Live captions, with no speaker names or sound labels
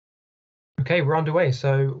Okay, we're underway.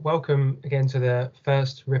 So welcome again to the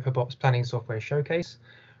first RIPA BOPS planning software showcase.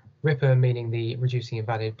 RIPA meaning the Reducing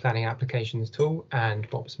Invalid Planning Applications tool, and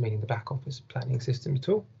BOPS meaning the back office planning systems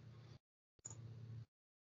tool.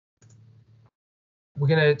 We're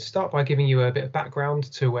going to start by giving you a bit of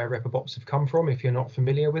background to where RIPA BOPS have come from if you're not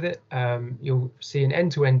familiar with it. You'll see an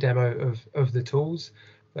end-to-end demo of the tools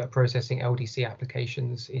that are processing LDC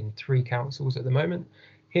applications in 3 councils at the moment.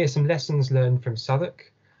 Here's some lessons learned from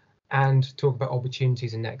Southwark, and talk about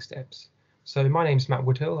opportunities and next steps. So my name's Matt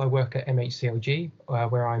Woodhill. I work at MHCLG,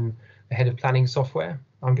 where I'm the head of planning software.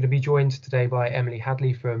 I'm going to be joined today by Emily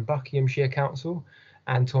Hadley from Buckinghamshire Council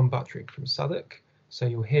and Tom Buttrick from Southwark. So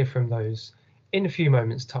you'll hear from those in a few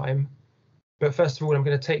moments' time. But first of all, I'm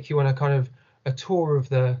going to take you on a kind of a tour of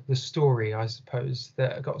the story, I suppose,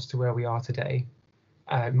 that got us to where we are today.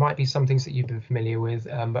 It might be some things that you've been familiar with,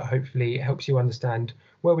 but hopefully it helps you understand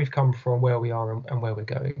where we've come from, where we are, and where we're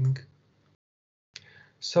going.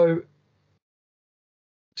 So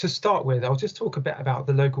to start with, I'll just talk a bit about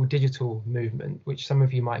the local digital movement, which some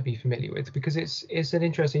of you might be familiar with, because it's an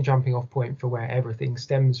interesting jumping off point for where everything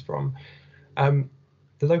stems from. The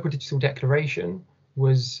Local Digital Declaration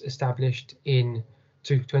was established in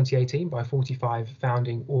 2018 by 45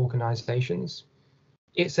 founding organisations.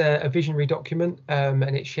 It's a visionary document, and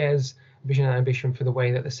it shares vision and ambition for the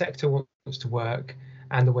way that the sector wants to work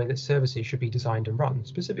and the way that services should be designed and run,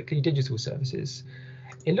 specifically digital services.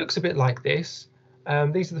 It looks a bit like this.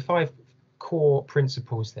 These are the 5 core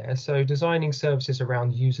principles there. So designing services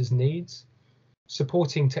around users' needs,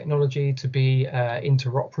 supporting technology to be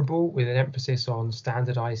interoperable with an emphasis on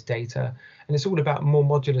standardized data. And it's all about more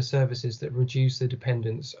modular services that reduce the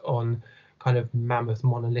dependence on kind of mammoth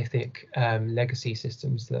monolithic legacy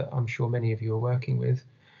systems that I'm sure many of you are working with.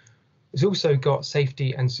 It's also got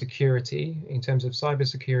safety and security in terms of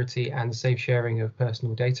cybersecurity and the safe sharing of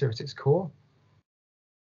personal data at its core.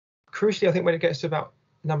 Crucially, I think when it gets to about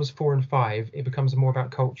numbers 4 and 5, it becomes more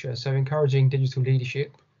about culture. So encouraging digital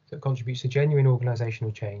leadership that contributes to genuine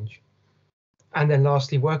organisational change. And then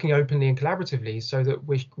lastly, working openly and collaboratively so that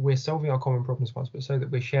we're solving our common problems once, but so that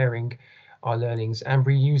we're sharing our learnings and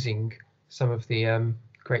reusing some of the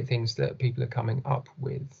great things that people are coming up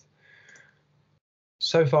with.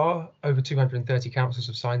 So far, over 230 councils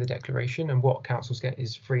have signed the declaration, and what councils get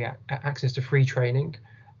is free access to free training,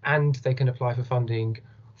 and they can apply for funding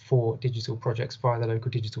for digital projects via the local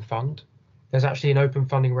digital fund. There's actually an open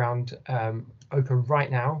funding round open right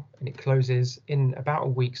now, and it closes in about a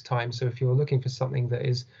week's time. So if you're looking for something that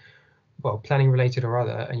is, well, planning related or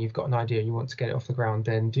other, and you've got an idea and you want to get it off the ground,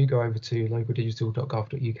 then do go over to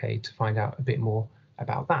localdigital.gov.uk to find out a bit more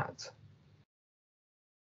about that.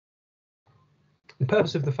 The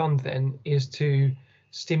purpose of the fund then is to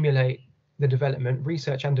stimulate the development,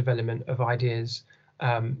 research and development of ideas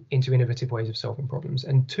into innovative ways of solving problems.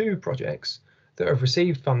 And 2 projects that have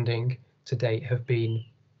received funding to date have been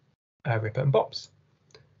RIPA and BOPS.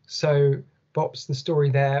 So BOPS, the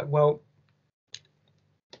story there, well,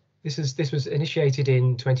 this was initiated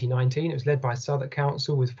in 2019. It was led by Southwark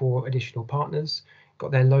Council with 4 additional partners.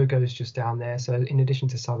 Got their logos just down there. So in addition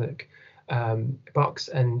to Southwark, Bucks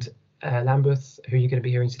and Lambeth, who you're going to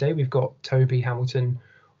be hearing today, we've got Toby Hamilton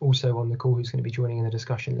also on the call, who's going to be joining in the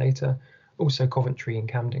discussion later. Also Coventry and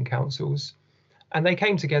Camden councils. And they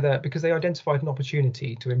came together because they identified an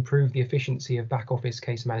opportunity to improve the efficiency of back office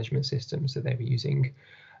case management systems that they were using.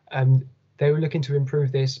 They were looking to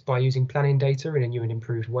improve this by using planning data in a new and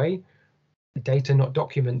improved way, a data not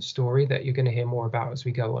document story that you're going to hear more about as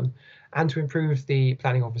we go on, and to improve the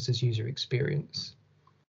planning officer's user experience.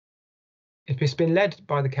 It's been led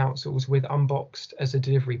by the councils with Unboxed as a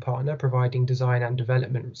delivery partner, providing design and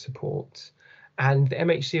development support. And the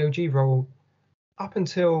MHCLG role, up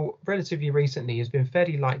until relatively recently, has been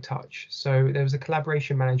fairly light touch. So there was a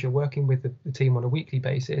collaboration manager working with the team on a weekly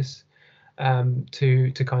basis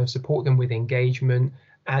to kind of support them with engagement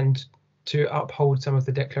and to uphold some of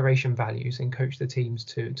the declaration values and coach the teams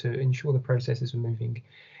to ensure the processes were moving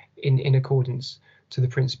in accordance to the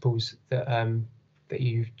principles that that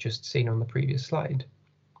you've just seen on the previous slide.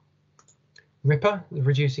 RIPA, the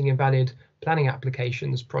Reducing Invalid Planning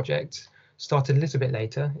Applications project, started a little bit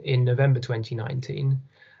later in November 2019.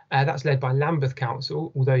 That's led by Lambeth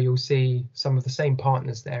Council, although you'll see some of the same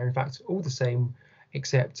partners there. In fact, all the same,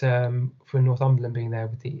 except for Northumberland being there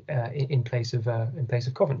with the in place of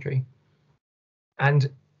Coventry. And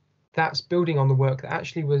that's building on the work that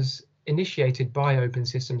actually was initiated by Open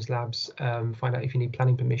Systems Labs, Find Out If You Need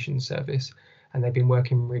Planning Permission service, and they've been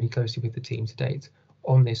working really closely with the team to date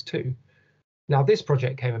on this too. Now, this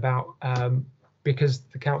project came about because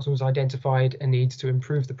the council has identified a need to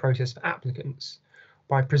improve the process for applicants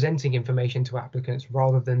by presenting information to applicants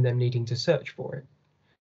rather than them needing to search for it.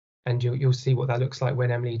 And you'll see what that looks like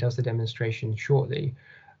when Emily does the demonstration shortly.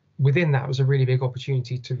 Within that was a really big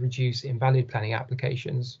opportunity to reduce invalid planning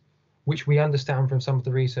applications, which we understand from some of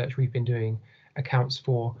the research we've been doing accounts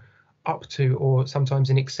for up to or sometimes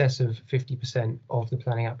in excess of 50% of the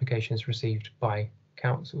planning applications received by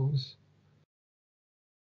councils.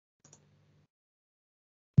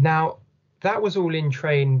 Now, that was all in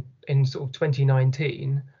train in sort of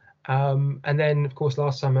 2019. And then, of course,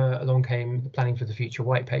 last summer along came the Planning for the Future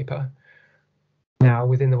white paper. Now,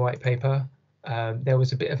 within the white paper, there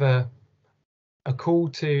was a bit of a call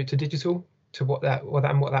to digital, to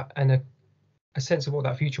a sense of what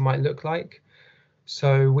that future might look like.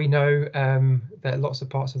 So we know that lots of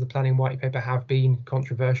parts of the planning white paper have been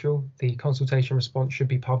controversial. The consultation response should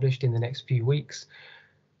be published in the next few weeks.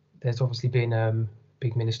 There's obviously been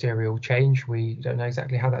big ministerial change. We don't know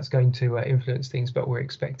exactly how that's going to influence things, but we're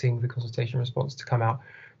expecting the consultation response to come out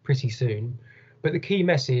pretty soon. But the key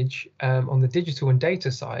message on the digital and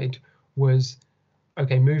data side was,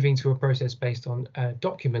 okay, moving to a process based on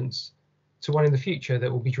documents to one in the future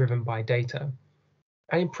that will be driven by data.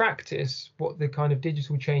 And in practice, what the kind of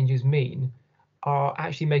digital changes mean are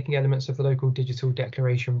actually making elements of the local digital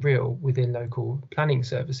declaration real within local planning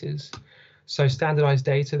services. So standardized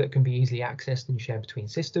data that can be easily accessed and shared between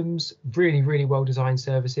systems, really well designed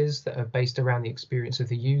services that are based around the experience of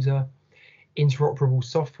the user, interoperable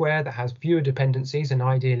software that has fewer dependencies and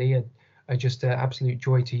ideally are just an absolute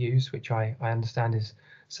joy to use, which I understand is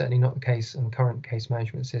certainly not the case on current case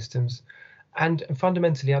management systems. And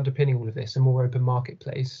fundamentally underpinning all of this, a more open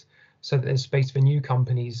marketplace, so that there's space for new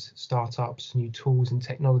companies, startups, new tools and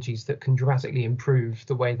technologies that can dramatically improve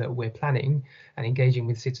the way that we're planning and engaging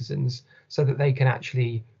with citizens so that they can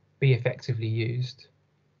actually be effectively used.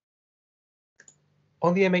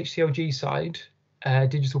 On the MHCLG side, a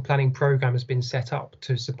digital planning programme has been set up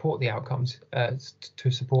to support the outcomes,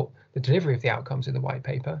 to support the delivery of the outcomes in the white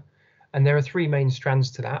paper. And there are three main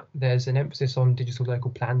strands to that. There's an emphasis on digital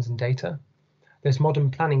local plans and data. There's modern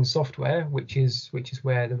planning software, which is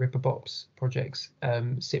where the RIPA BOPS projects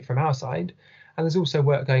sit from our side. And there's also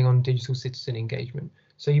work going on digital citizen engagement.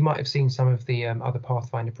 So you might have seen some of the other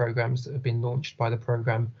Pathfinder programs that have been launched by the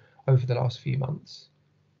program over the last few months.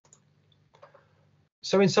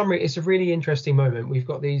 So in summary, it's a really interesting moment. We've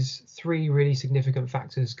got these three really significant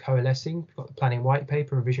factors coalescing. We've got the planning white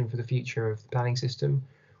paper, a vision for the future of the planning system.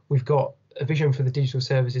 We've got a vision for the digital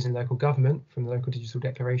services in local government from the local digital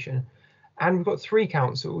declaration. And we've got three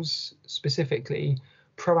councils specifically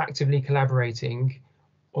proactively collaborating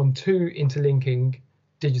on two interlinking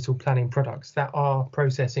digital planning products that are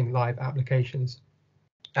processing live applications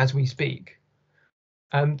as we speak.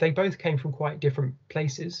 They both came from quite different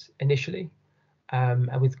places initially, and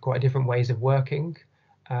with quite different ways of working,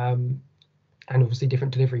 and obviously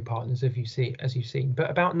different delivery partners, as you've seen. But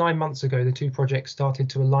about 9 months ago, the two projects started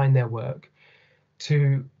to align their work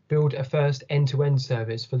to build a first end-to-end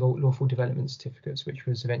service for lawful development certificates, which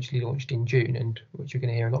was eventually launched in June and which you're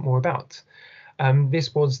going to hear a lot more about.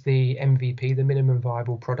 This was the MVP, the minimum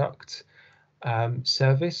viable product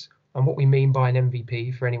service. And what we mean by an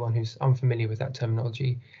MVP, for anyone who's unfamiliar with that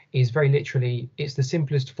terminology, is very literally, it's the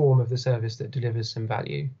simplest form of the service that delivers some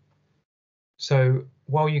value. So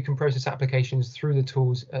while you can process applications through the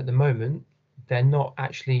tools at the moment, they're not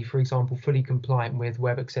actually, for example, fully compliant with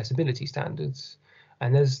web accessibility standards.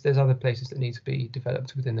 And there's other places that need to be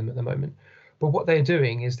developed within them at the moment. But what they're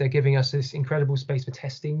doing is they're giving us this incredible space for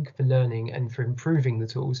testing, for learning, and for improving the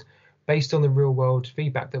tools based on the real world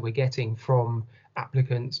feedback that we're getting from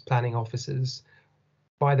applicants, planning officers,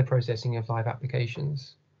 by the processing of live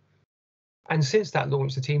applications. And since that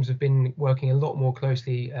launch, the teams have been working a lot more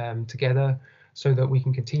closely together so that we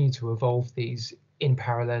can continue to evolve these in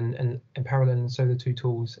parallel, and so the two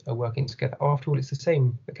tools are working together. After all, it's the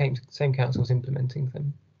same councils implementing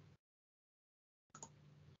them.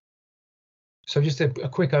 So just a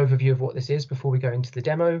quick overview of what this is before we go into the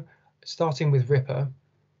demo, starting with RIPA.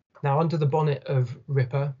 Now, under the bonnet of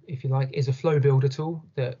RIPA, if you like, is a flow builder tool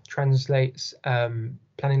that translates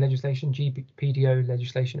planning legislation, GPDO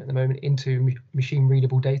legislation at the moment, into machine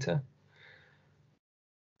readable data.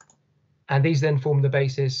 And these then form the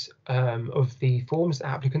basis of the forms that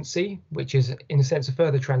applicants see, which is in a sense a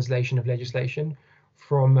further translation of legislation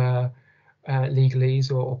from legalese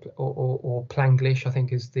or Planglish, I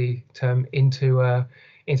think is the term, into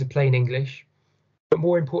plain English. But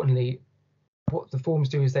more importantly, what the forms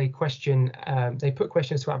do is they put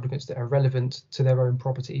questions to applicants that are relevant to their own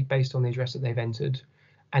property based on the address that they've entered,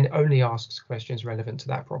 and only asks questions relevant to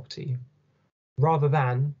that property, rather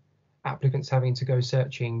than applicants having to go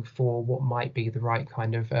searching for what might be the right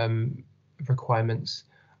kind of requirements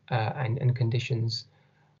and conditions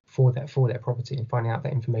for their property, and finding out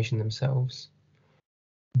that information themselves.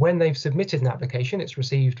 When they've submitted an application, it's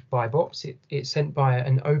received by BOPS. It's sent by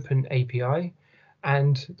an open API,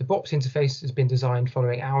 and the BOPS interface has been designed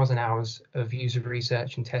following hours and hours of user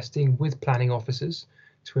research and testing with planning officers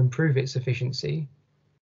to improve its efficiency.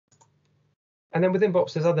 And then within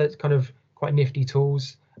BOPS, there's other kind of quite nifty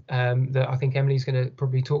tools that I think Emily's going to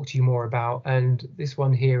probably talk to you more about. And this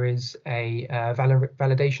one here is a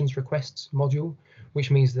validations requests module, which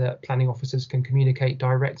means that planning officers can communicate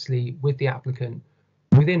directly with the applicant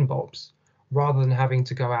within BOPS rather than having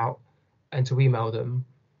to go out and to email them,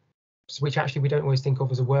 which actually we don't always think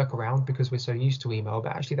of as a workaround because we're so used to email,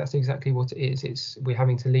 but actually that's exactly what it is. We're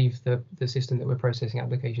having to leave the system that we're processing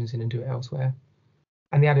applications in and do it elsewhere.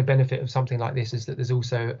 And the added benefit of something like this is that there's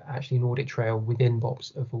also actually an audit trail within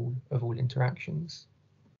BOPS of all interactions.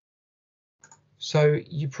 So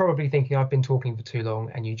you're probably thinking I've been talking for too long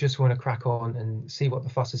and you just want to crack on and see what the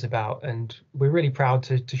fuss is about. And we're really proud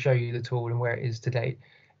to show you the tool and where it is to date.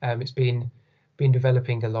 It's been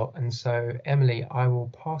developing a lot. And so Emily, I will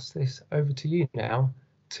pass this over to you now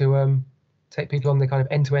to take people on the kind of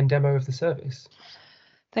end-to-end demo of the service.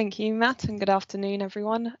 Thank you, Matt, and good afternoon,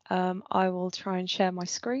 everyone. I will try and share my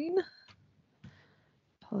screen.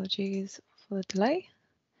 Apologies for the delay.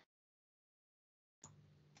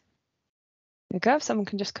 There we go. If someone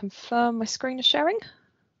can just confirm my screen is sharing.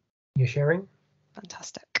 You're sharing.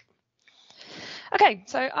 Fantastic. Okay,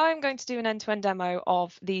 so I'm going to do an end-to-end demo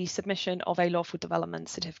of the submission of a lawful development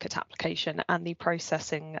certificate application and the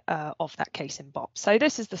processing of that case in BOPS. So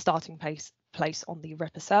this is the starting place on the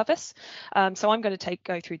RIPA service. So I'm going to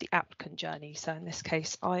go through the applicant journey. So in this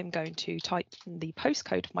case, I'm going to type in the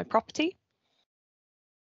postcode of my property.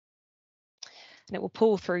 And it will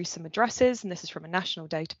pull through some addresses, and this is from a national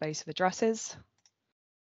database of addresses,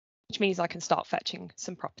 which means I can start fetching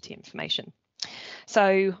some property information.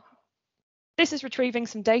 So this is retrieving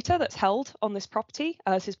some data that's held on this property.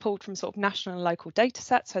 This is pulled from sort of national and local data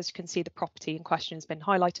sets. As you can see, the property in question has been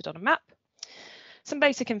highlighted on a map. Some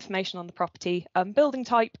basic information on the property. Building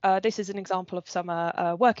type, this is an example of some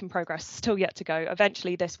work in progress, still yet to go.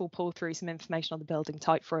 Eventually, this will pull through some information on the building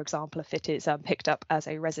type, for example, if it is picked up as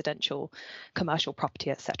a residential, commercial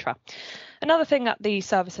property, etc. Another thing that the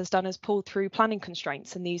service has done is pulled through planning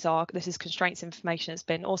constraints, and this is constraints information that's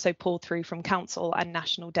been also pulled through from council and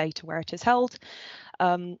national data where it is held.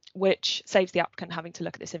 Which saves the applicant having to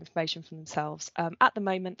look at this information for themselves. At the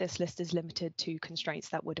moment, this list is limited to constraints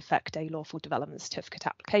that would affect a lawful development certificate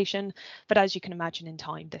application, but as you can imagine, in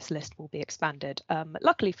time, this list will be expanded.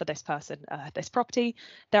 Luckily for this person, this property,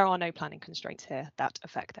 there are no planning constraints here that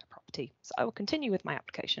affect their property. So I will continue with my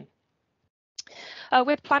application.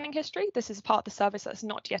 With planning history, this is a part of the service that's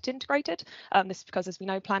not yet integrated. This is because, as we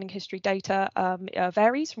know, planning history data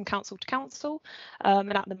varies from council to council,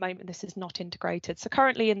 and at the moment this is not integrated. So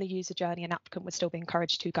currently in the user journey, an applicant would still be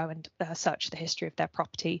encouraged to go and search the history of their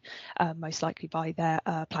property, most likely by their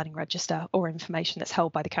planning register or information that's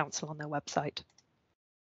held by the council on their website.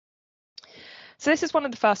 So this is one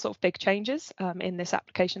of the first sort of big changes in this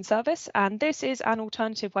application service, and this is an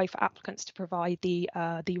alternative way for applicants to provide the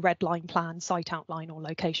red line plan, site outline, or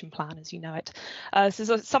location plan, as you know it. This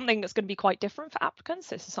is something that's going to be quite different for applicants.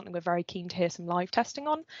 This is something we're very keen to hear some live testing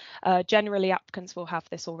on. Generally, applicants will have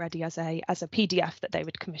this already as a PDF that they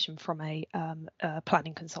would commission from a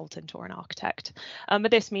planning consultant or an architect. But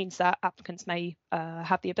this means that applicants may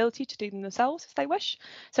have the ability to do them themselves if they wish.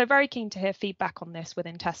 So very keen to hear feedback on this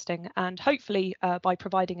within testing, and hopefully by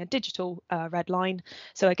providing a digital red line.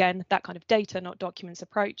 So again, that kind of data, not documents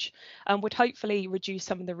approach, would hopefully reduce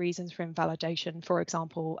some of the reasons for invalidation. For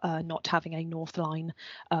example, not having a north line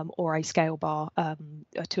or a scale bar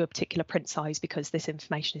to a particular print size because this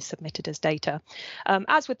information is submitted as data.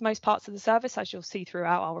 As with most parts of the service, as you'll see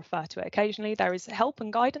throughout, I'll refer to it occasionally, there is help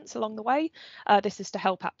and guidance along the way. This is to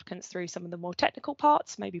help applicants through some of the more technical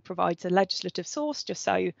parts, maybe provides a legislative source just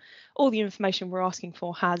so all the information we're asking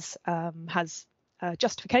for has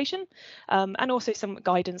justification, and also some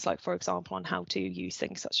guidance, like for example on how to use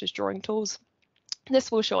things such as drawing tools.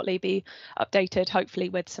 This will shortly be updated, hopefully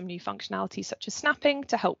with some new functionality such as snapping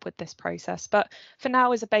to help with this process. But for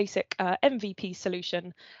now, as a basic MVP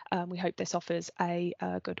solution, we hope this offers a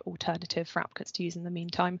good alternative for applicants to use in the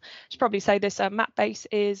meantime. I should probably say this map base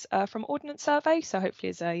is from Ordnance Survey, so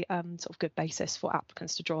hopefully is a sort of good basis for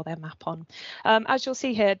applicants to draw their map on. As you'll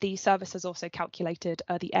see here, the service has also calculated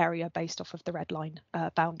the area based off of the red line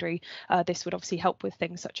boundary. This would obviously help with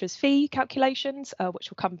things such as fee calculations,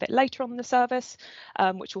 which will come a bit later on in the service.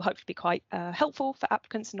 which will hopefully be quite helpful for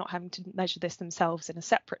applicants not having to measure this themselves in a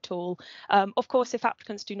separate tool. Of course, if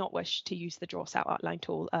applicants do not wish to use the Draw Out Outline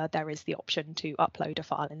tool, there is the option to upload a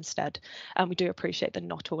file instead. And we do appreciate that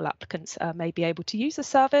not all applicants may be able to use the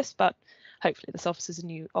service, but hopefully this offers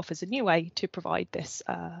a new way to provide this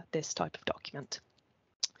type of document.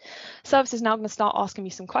 Service is now going to start asking me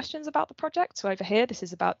some questions about the project. So over here, this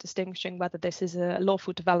is about distinguishing whether this is a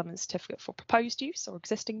lawful development certificate for proposed use or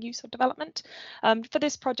existing use or development. For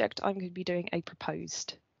this project, I'm going to be doing a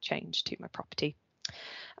proposed change to my property.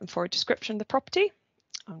 And for a description of the property,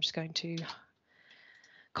 I'm just going to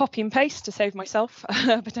copy and paste to save myself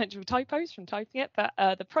potential typos from typing it. But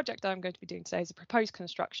the project I'm going to be doing today is a proposed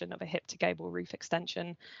construction of a hip to gable roof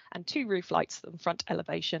extension and 2 roof lights on the front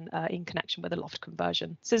elevation in connection with a loft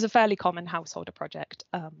conversion. So it's a fairly common householder project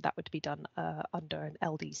that would be done under an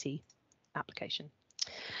LDC application.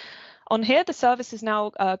 On here, the service is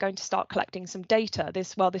now going to start collecting some data.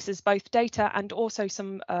 This is both data and also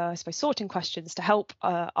some, I suppose, sorting questions to help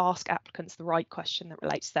ask applicants the right question that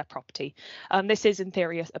relates to their property. This is, in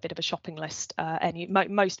theory, a bit of a shopping list.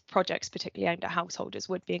 Most projects, particularly aimed at householders,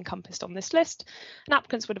 would be encompassed on this list. And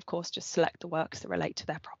applicants would, of course, just select the works that relate to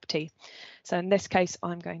their property. So in this case,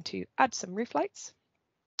 I'm going to add some roof lights,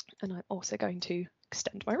 and I'm also going to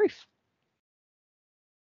extend my roof.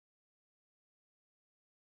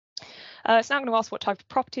 It's now going to ask what type of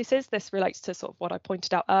property this is. This relates to sort of what I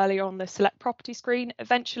pointed out earlier on the select property screen.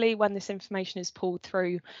 Eventually, when this information is pulled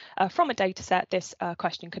through from a data set, this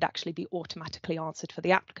question could actually be automatically answered for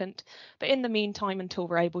the applicant. But in the meantime, until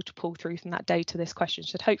we're able to pull through from that data, this question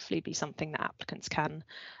should hopefully be something that applicants can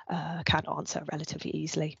answer relatively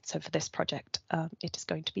easily. So for this project, it is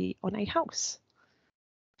going to be on a house.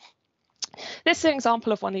 This is an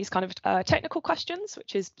example of one of these kind of technical questions,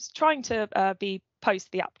 which is trying to be posed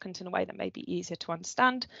to the applicant in a way that may be easier to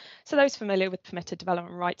understand. So those familiar with permitted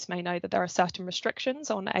development rights may know that there are certain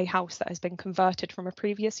restrictions on a house that has been converted from a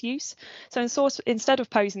previous use. So instead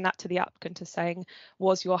of posing that to the applicant as saying,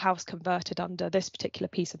 was your house converted under this particular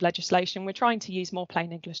piece of legislation, we're trying to use more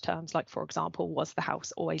plain English terms like, for example, was the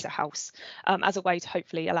house always a house, as a way to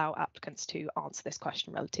hopefully allow applicants to answer this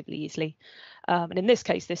question relatively easily. And in this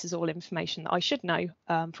case, this is all information that I should know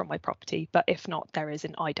from my property, but if not, there is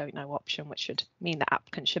an I don't know option, which should mean that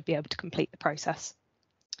applicants should be able to complete the process.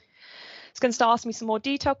 It's going to start asking me some more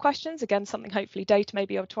detailed questions, again, something hopefully data may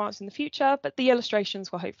be able to answer in the future, but the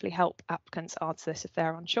illustrations will hopefully help applicants answer this if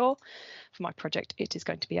they're unsure. For my project, it is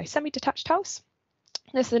going to be a semi-detached house.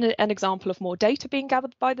 This is an example of more data being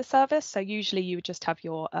gathered by the service. So usually you would just have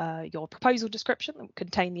your proposal description that would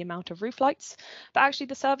contain the amount of roof lights, but actually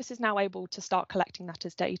the service is now able to start collecting that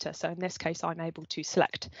as data. So in this case, I'm able to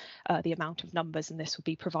select the amount of numbers, and this will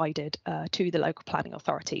be provided to the local planning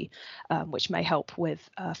authority, which may help with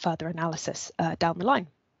further analysis down the line.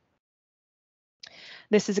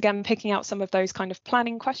 This is again picking out some of those kind of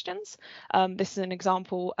planning questions. This is an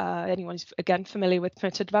example. Anyone who's again familiar with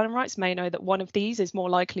permitted development rights may know that one of these is more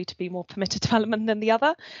likely to be more permitted development than the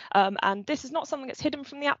other. And this is not something that's hidden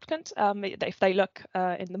from the applicant. If they look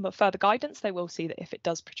in the further guidance, they will see that if it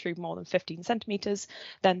does protrude more than 15 centimetres,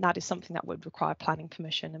 then that is something that would require planning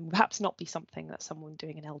permission and perhaps not be something that someone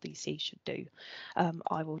doing an LDC should do.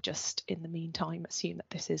 I will just, in the meantime, assume that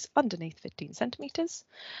this is underneath 15 centimetres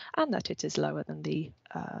and that it is lower than the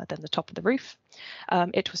top of the roof.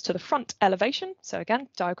 It was to the front elevation. So again,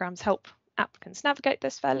 diagrams help applicants navigate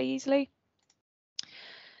this fairly easily.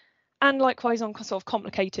 And likewise on sort of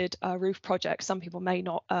complicated roof projects, some people may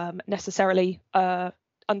not necessarily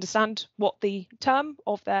understand what the term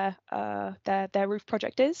of their roof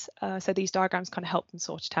project is. So these diagrams kind of help them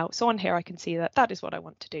sort it out. So on here, I can see that that is what I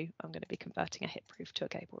want to do. I'm going to be converting a hip roof to a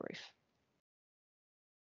gable roof.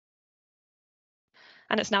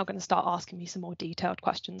 And it's now going to start asking me some more detailed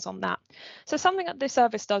questions on that. So something that this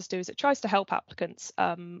service does do is it tries to help applicants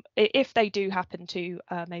if they do happen to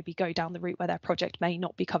maybe go down the route where their project may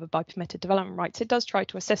not be covered by permitted development rights. It does try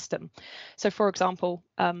to assist them. So for example,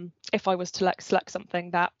 if I was to select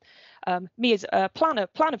something that me as a planner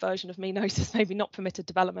version of me knows is maybe not permitted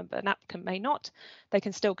development, but an applicant may not, they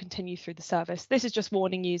can still continue through the service. This is just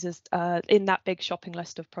warning users in that big shopping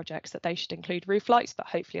list of projects that they should include roof lights, but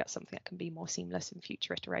hopefully that's something that can be more seamless in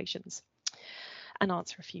future iterations. And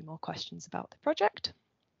answer a few more questions about the project.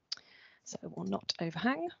 So it will not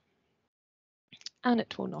overhang, and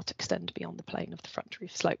it will not extend beyond the plane of the front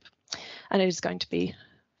roof slope. And it is going to be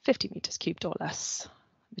 50 meters cubed or less.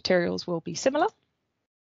 Materials will be similar.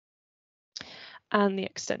 And the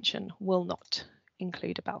extension will not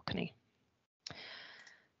include a balcony.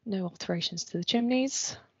 No alterations to the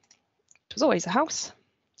chimneys. It was always a house.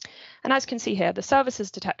 And as you can see here, the service has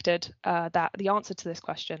detected that the answer to this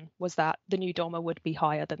question was that the new dormer would be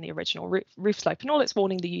higher than the original roof slope. And all it's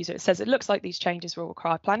warning the user, it says it looks like these changes will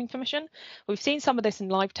require planning permission. We've seen some of this in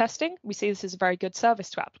live testing. We see this as a very good service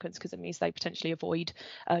to applicants because it means they potentially avoid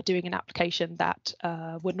doing an application that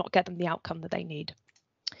would not get them the outcome that they need.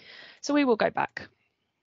 So we will go back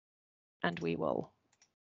and we will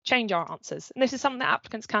change our answers. And this is something that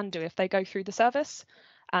applicants can do if they go through the service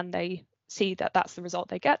and they see that that's the result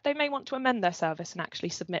they get. They may want to amend their service and actually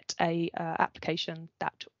submit a application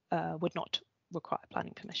that would not require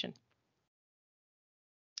planning permission.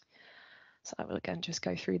 So I will again just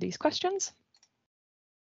go through these questions.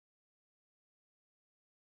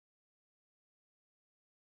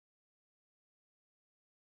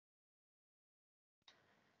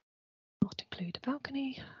 Not include a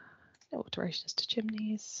balcony, no alterations to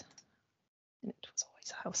chimneys. And it was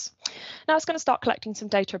always a house. Now it's going to start collecting some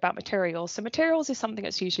data about materials. So materials is something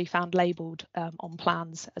that's usually found labelled on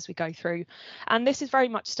plans as we go through. And this is very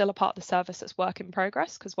much still a part of the service that's work in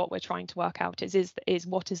progress, because what we're trying to work out is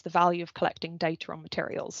what is the value of collecting data on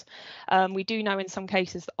materials. We do know in some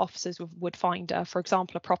cases that officers would find, for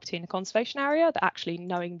example, a property in a conservation area, that actually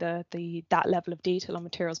knowing that level of detail on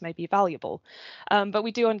materials may be valuable. But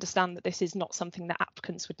we do understand that this is not something that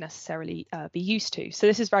applicants would necessarily be used to. So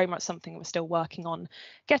this is very much something we're still working on,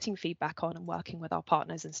 getting feedback on and working with our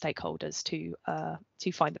partners and stakeholders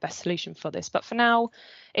to find the best solution for this. But for now,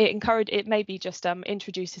 it maybe just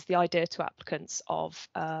introduces the idea to applicants of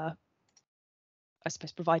I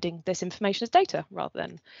suppose providing this information as data rather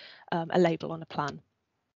than a label on a plan.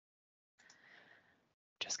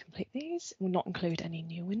 Just complete these. Will not include any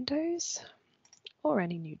new windows or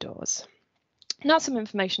any new doors. Now some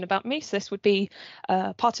information about me. So this would be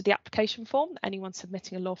part of the application form that anyone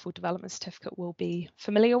submitting a lawful development certificate will be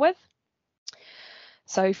familiar with.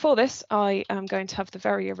 So for this, I am going to have the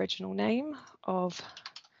very original name of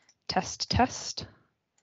test,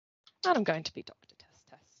 and I'm going to be Dr.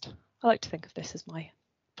 Test. I like to think of this as my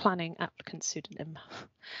planning applicant pseudonym.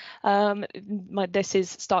 This is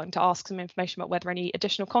starting to ask some information about whether any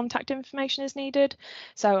additional contact information is needed.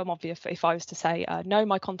 So I'm obvious if I was to say, no,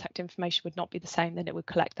 my contact information would not be the same, then it would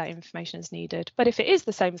collect that information as needed. But if it is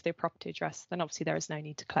the same as the property address, then obviously there is no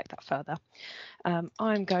need to collect that further.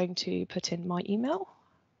 I'm going to put in my email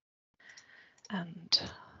and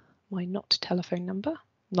my not telephone number.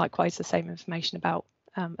 Likewise, the same information about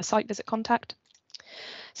a site visit contact.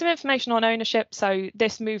 Some information on ownership. So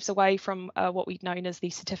this moves away from what we'd known as the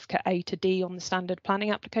certificate A to D on the standard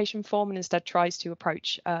planning application form, and instead tries to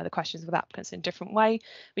approach the questions with applicants in a different way.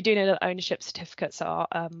 We do know that ownership certificates are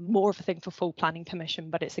more of a thing for full planning permission,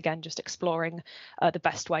 but it's again just exploring the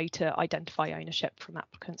best way to identify ownership from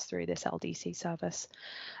applicants through this LDC service.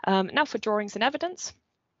 Now for drawings and evidence.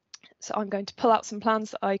 So I'm going to pull out some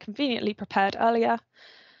plans that I conveniently prepared earlier.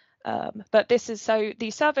 But this is so the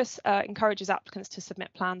service encourages applicants to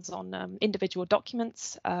submit plans on individual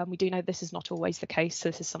documents. We do know this is not always the case. So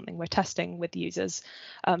this is something we're testing with users.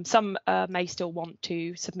 Some may still want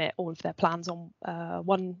to submit all of their plans on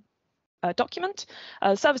one document.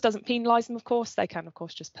 The service doesn't penalise them, of course. They can, of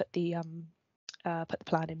course, just put the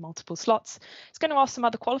plan in multiple slots. It's going to ask some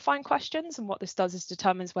other qualifying questions, and what this does is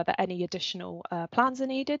determines whether any additional plans are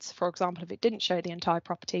needed. So for example, if it didn't show the entire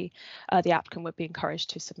property, the applicant would be encouraged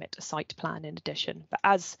to submit a site plan in addition. But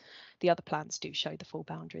as the other plans do show the full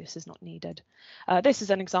boundary, this is not needed. This is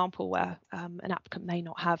an example where an applicant may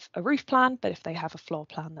not have a roof plan, but if they have a floor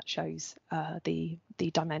plan that shows the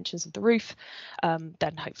dimensions of the roof,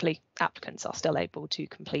 then hopefully applicants are still able to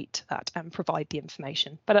complete that and provide the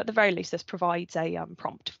information. But at the very least, this provides a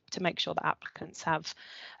prompt to make sure that applicants have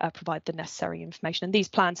provide the necessary information. And these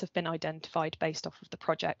plans have been identified based off of the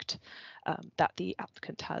project that the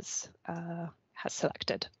applicant has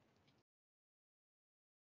selected.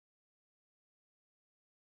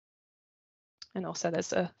 And also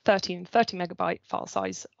there's a 30 megabyte file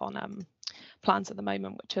size on plans at the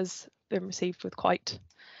moment, which has been received with quite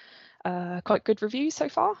good reviews so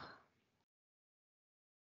far.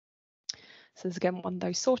 So there's again one of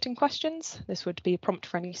those sorting questions. This would be a prompt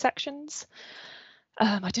for any sections.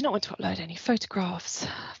 I do not want to upload any photographs,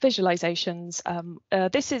 visualizations.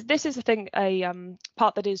 This is a thing, a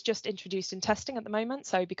part that is just introduced in testing at the moment.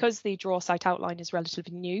 So because the draw site outline is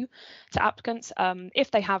relatively new to applicants, if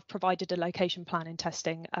they have provided a location plan in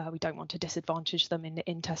testing, we don't want to disadvantage them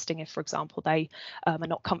in testing if, for example, they are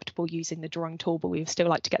not comfortable using the drawing tool, but we would still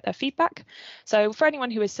like to get their feedback. So for anyone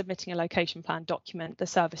who is submitting a location plan document, the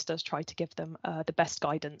service does try to give them the best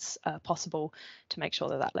guidance possible to make sure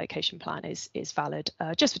that that location plan is valid.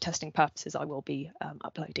 Just for testing purposes, I will be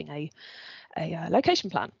uploading a location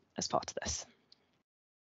plan as part of this.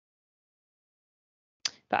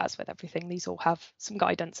 But as with everything, these all have some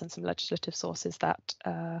guidance and some legislative sources that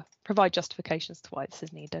provide justifications to why this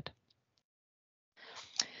is needed.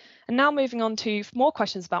 And now moving on to more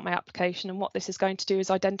questions about my application, and what this is going to do is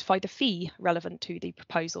identify the fee relevant to the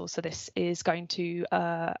proposal. So this is going to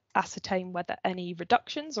ascertain whether any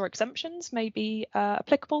reductions or exemptions may be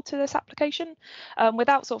applicable to this application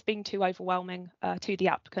without sort of being too overwhelming to the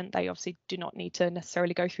applicant. They obviously do not need to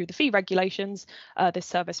necessarily go through the fee regulations. This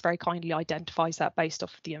service very kindly identifies that based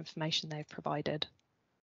off of the information they've provided.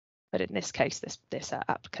 But in this case, this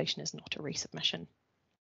application is not a resubmission.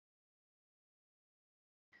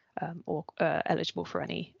 Or eligible for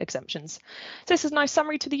any exemptions. So this is a nice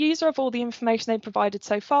summary to the user of all the information they've provided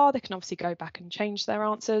so far. They can obviously go back and change their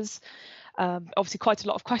answers. Obviously quite a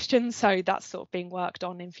lot of questions, so that's sort of being worked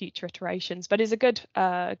on in future iterations, but is a good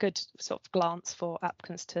sort of glance for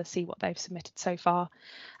applicants to see what they've submitted so far.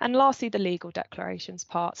 And lastly, the legal declarations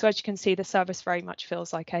part. So as you can see, the service very much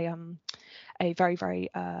feels like a very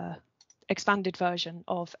expanded version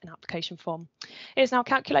of an application form. It is now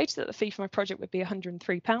calculated that the fee for my project would be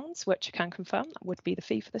 £103, which I can confirm that would be the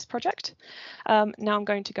fee for this project. Now I'm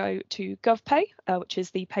going to go to GovPay, which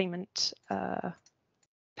is the payment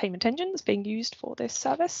engine that's being used for this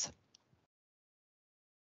service.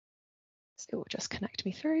 So it will just connect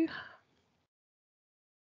me through.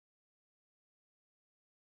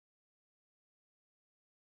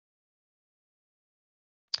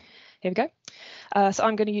 Here we go. So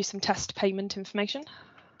I'm going to use some test payment information.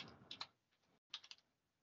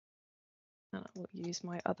 And I will use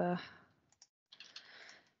my other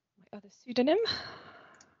pseudonym.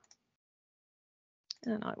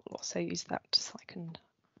 And I will also use that so I can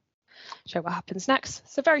show what happens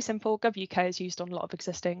next. So very simple. GovUK is used on a lot of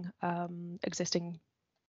existing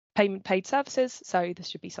payment paid services. So this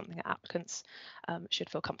should be something that applicants should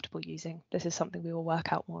feel comfortable using. This is something we will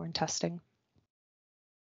work out more in testing.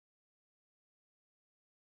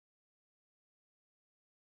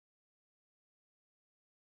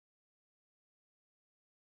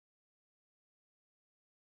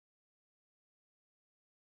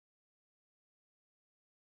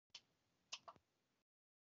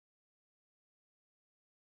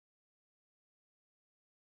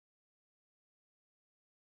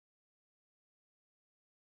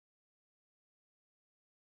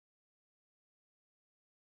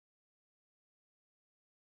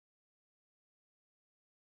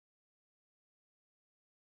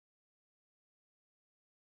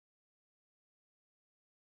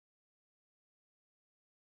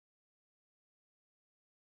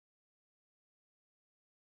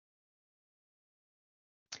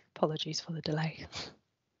 Apologies for the delay.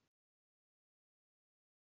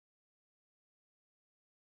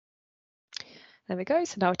 There we go.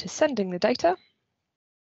 So now it is sending the data.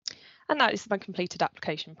 And that is my completed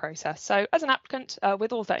application process. So as an applicant,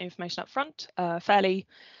 with all of that information up front, fairly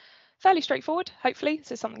straightforward, hopefully.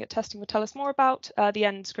 This is something that testing will tell us more about. The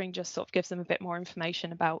end screen just sort of gives them a bit more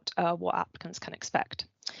information about what applicants can expect.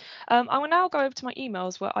 I will now go over to my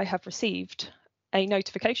emails where I have received a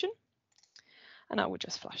notification. And I will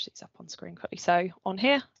just flash these up on screen quickly. So on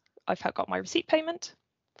here, I've got my receipt payment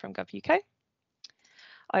from GovUK.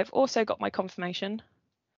 I've also got my confirmation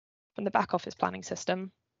from the back office planning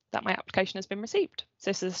system that my application has been received. So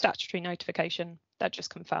this is a statutory notification that just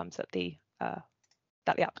confirms that the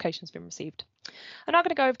application has been received. I'm now going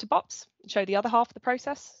to go over to BOPS and show the other half of the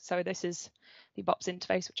process. So this is the BOPS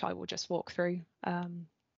interface, which I will just walk through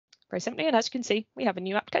very simply. And as you can see, we have a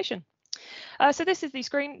new application. So this is the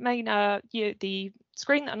screen the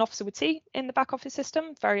screen that an officer would see in the back office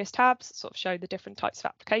system. Various tabs sort of show the different types of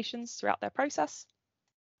applications throughout their process.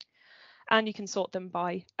 And you can sort them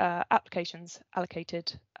by applications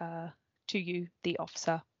allocated to you, the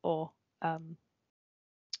officer, or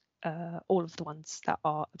all of the ones that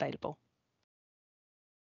are available.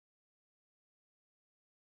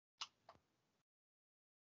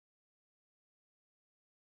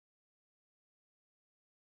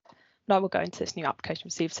 Now we'll go into this new application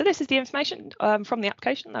received. So this is the information from the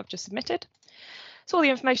application that I've just submitted. So all the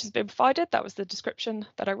information has been provided. That was the description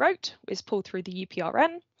that I wrote. It's pulled through the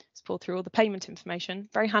UPRN. It's pulled through all the payment information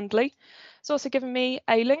very handily. It's also given me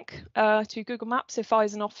a link to Google Maps if I,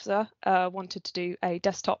 as an officer, wanted to do a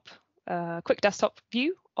quick desktop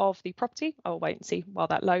view of the property. I'll wait and see while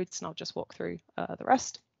that loads, and I'll just walk through the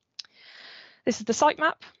rest. This is the site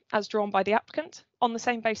map as drawn by the applicant on the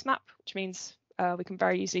same base map, which means we can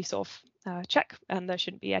very easily sort of check, and there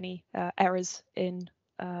shouldn't be any errors in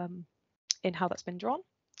how that's been drawn.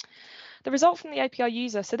 The result from the API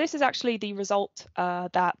user. So this is actually the result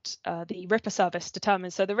that the RIPA service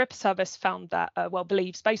determines. So the RIPA service found that,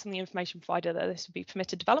 believes based on the information provided that this would be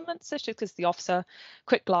permitted development. So it's just because the officer,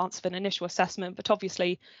 quick glance of an initial assessment, but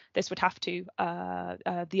obviously this would have to,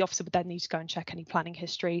 the officer would then need to go and check any planning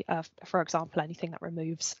history, for example, anything that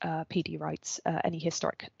removes PD rights, any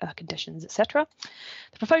historic conditions, etc.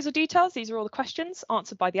 The proposal details, these are all the questions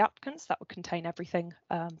answered by the applicants that would contain everything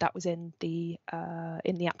that was in the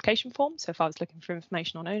application form. So if I was looking for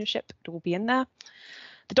information on ownership, it will be in there.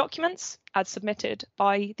 The documents as submitted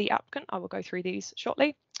by the applicant, I will go through these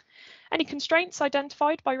shortly. Any constraints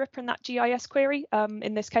identified by RIPA in that GIS query?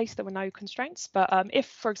 In this case, there were no constraints, but if,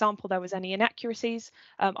 for example, there was any inaccuracies,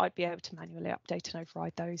 I'd be able to manually update and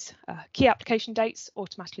override those. Key application dates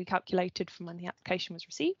automatically calculated from when the application was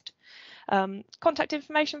received. Contact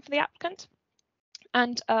information for the applicant.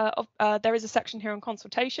 And there is a section here on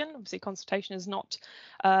consultation. Obviously, consultation is not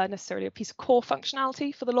necessarily a piece of core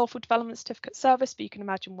functionality for the Lawful Development Certificate service, but you can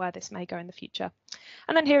imagine where this may go in the future.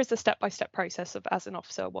 And then here is the step-by-step process of, as an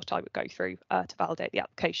officer, what I would go through to validate the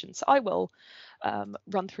application. So I will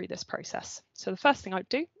run through this process. So the first thing I'd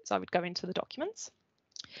do is I would go into the documents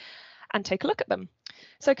and take a look at them.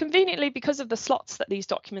 So conveniently, because of the slots that these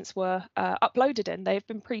documents were uploaded in, they've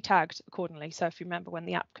been pre-tagged accordingly. So if you remember when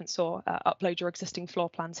the applicant saw upload your existing floor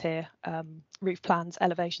plans here, roof plans,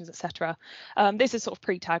 elevations, etc. This is sort of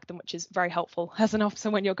pre-tagged them, which is very helpful as an officer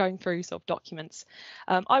when you're going through sort of documents.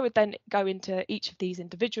 I would then go into each of these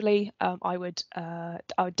individually. I would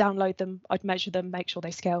download them, I'd measure them, make sure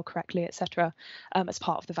they scale correctly, etc. As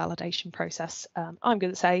part of the validation process. I'm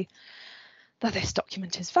going to say that this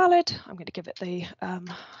document is valid. I'm going to give it the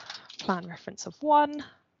plan reference of 1.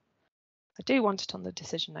 I do want it on the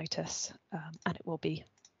decision notice, and it will be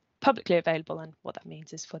publicly available. And what that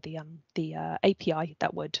means is for the API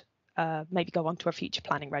that would maybe go onto a future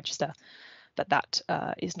planning register, but that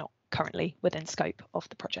is not currently within scope of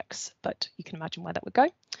the projects. But you can imagine where that would go.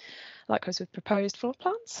 Likewise with proposed floor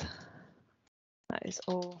plans. That is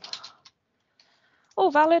all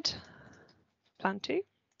valid. Plan 2.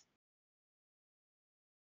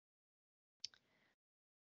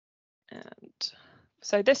 And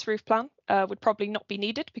so this roof plan would probably not be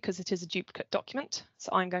needed because it is a duplicate document. So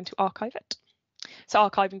I'm going to archive it. So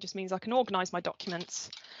archiving just means I can organise my documents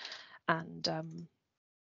and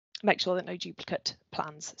make sure that no duplicate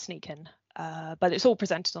plans sneak in. But it's all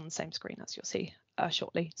presented on the same screen, as you'll see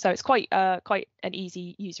shortly. So it's quite an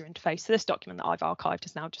easy user interface. So this document that I've archived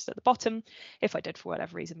is now just at the bottom. If I did, for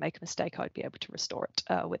whatever reason, make a mistake, I'd be able to restore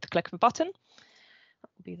it with the click of a button. That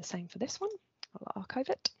will be the same for this one. I'll archive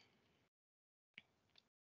it.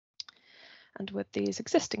 And with these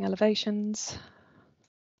existing elevations,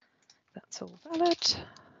 that's all valid.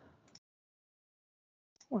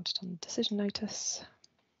 Want it on the decision notice.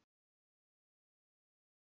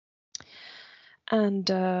 And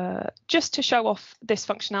just to show off this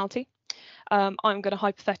functionality, I'm going to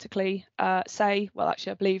hypothetically say, well,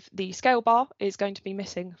 actually, I believe the scale bar is going to be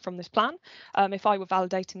missing from this plan. If I were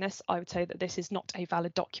validating this, I would say that this is not a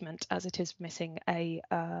valid document as it is missing a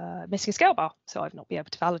scale bar. So I've not been able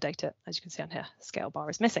to validate it. As you can see on here, the scale bar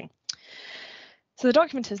is missing. So the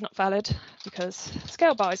document is not valid because the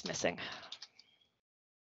scale bar is missing.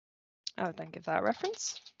 I would then give that a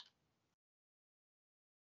reference.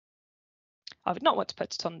 I would not want to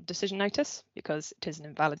put it on the decision notice because it is an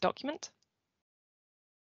invalid document.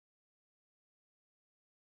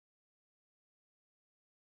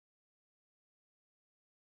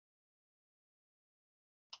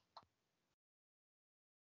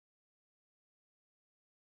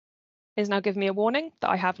 It has now given me a warning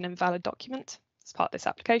that I have an invalid document as part of this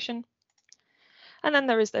application. And then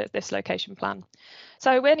there is this location plan.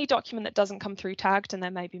 So any document that doesn't come through tagged, and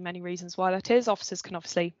there may be many reasons why that is, officers can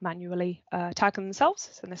obviously manually tag them themselves.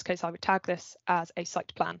 So in this case, I would tag this as a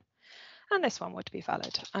site plan. And this one would be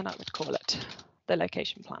valid, and I would call it the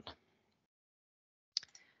location plan.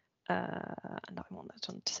 And I want that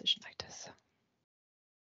on decision notice.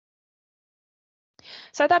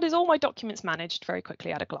 So that is all my documents managed very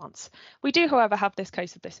quickly at a glance. We do, however, have this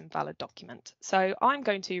case of this invalid document. So I'm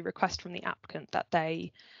going to request from the applicant that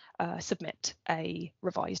they submit a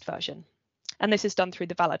revised version. And this is done through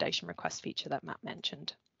the validation request feature that Matt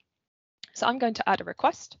mentioned. So I'm going to add a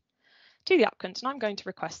request to the applicant, and I'm going to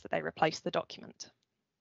request that they replace the document.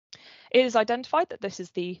 It is identified that this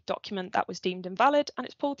is the document that was deemed invalid, and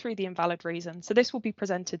it's pulled through the invalid reason. So this will be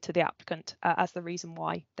presented to the applicant as the reason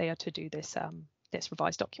why they are to do this, this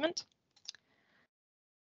revised document.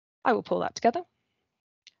 I will pull that together,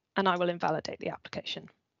 and I will invalidate the application.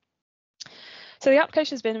 So the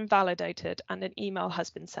application has been invalidated and an email has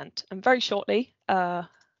been sent, and very shortly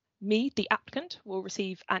me, the applicant, will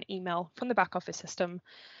receive an email from the back office system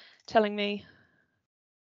telling me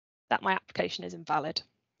that my application is invalid.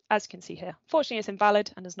 As you can see here, fortunately it's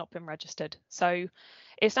invalid and has not been registered. So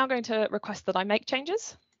it's now going to request that I make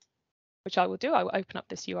changes, which I will do. I will open up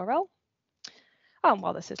this URL. And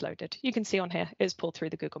while this is loaded, you can see on here it's pulled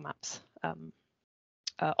through the Google Maps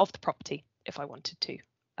of the property if I wanted to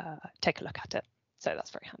take a look at it. So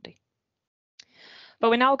that's very handy. But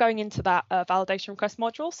we're now going into that validation request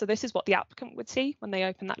module. So this is what the applicant would see when they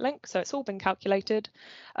open that link. So it's all been calculated.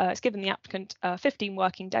 It's given the applicant 15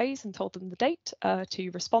 working days and told them the date to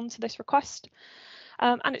respond to this request.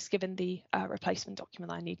 And it's given the replacement document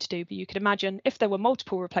that I need to do. But you could imagine if there were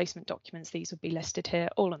multiple replacement documents, these would be listed here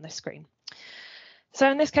all on this screen. So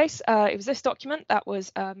in this case, it was this document that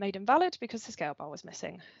was made invalid because the scale bar was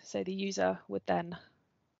missing. So the user would then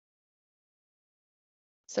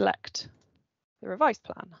select the revised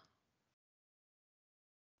plan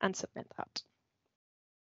and submit that.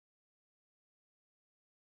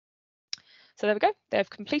 So there we go, they've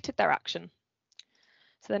completed their action.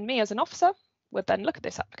 So then me as an officer would then look at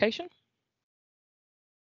this application.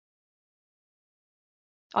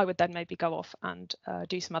 I would then maybe go off and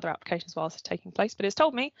do some other applications while this is taking place, but it's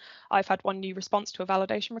told me I've had one new response to a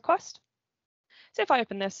validation request. So if I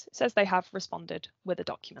open this, it says they have responded with a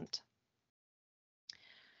document.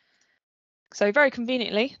 So very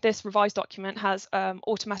conveniently, this revised document has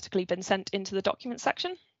automatically been sent into the document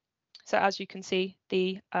section. So as you can see,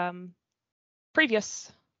 the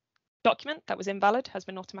previous document that was invalid has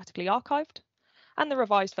been automatically archived, and the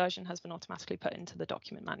revised version has been automatically put into the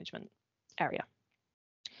document management area.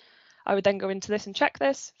 I would then go into this and check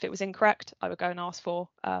this. If it was incorrect, I would go and ask for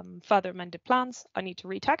further amended plans. I need to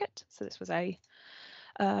retag it. So this was a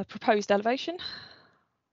proposed elevation.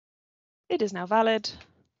 It is now valid.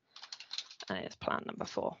 And it's plan number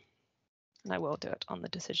 4. And I will do it on the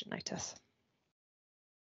decision notice.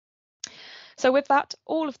 So with that,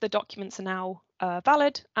 all of the documents are now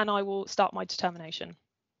valid, and I will start my determination.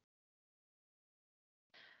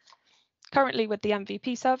 Currently with the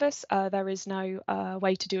MVP service, there is no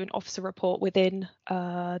way to do an officer report within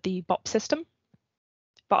the BOPS system.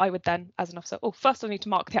 But I would then, as an officer, first I need to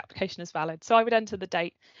mark the application as valid. So I would enter the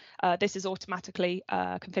date. This is automatically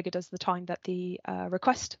configured as the time that the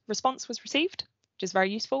request response was received, which is very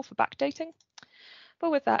useful for backdating.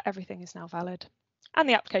 But with that, everything is now valid. And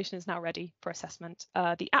the application is now ready for assessment.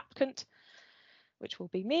 The applicant, which will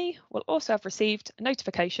be me, will also have received a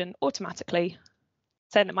notification automatically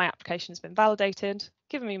saying that my application has been validated,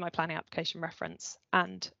 giving me my planning application reference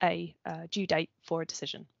and a due date for a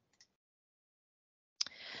decision.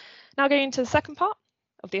 Now going into the second part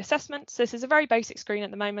of the assessment. So this is a very basic screen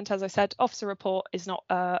at the moment. As I said, officer report is not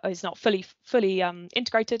fully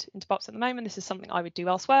integrated into BOPS at the moment. This is something I would do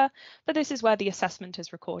elsewhere, but this is where the assessment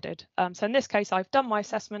is recorded. So in this case, I've done my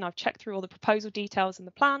assessment. I've checked through all the proposal details and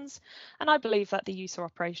the plans, and I believe that the use or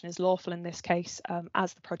operation is lawful in this case,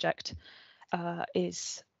 as the project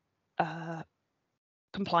is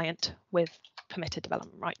compliant with permitted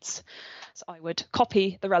development rights. So I would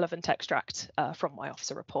copy the relevant extract from my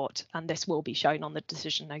officer report, and this will be shown on the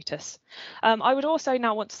decision notice. I would also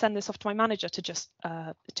now want to send this off to my manager to just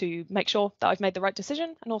to make sure that I've made the right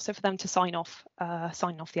decision, and also for them to sign off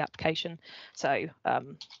the application. So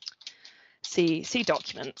see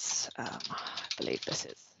documents. I believe this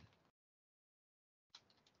is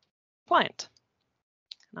compliant,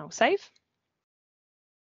 and I will save.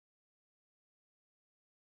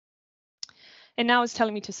 It now is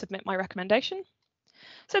telling me to submit my recommendation.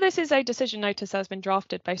 So this is a decision notice that has been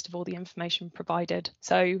drafted based on all the information provided.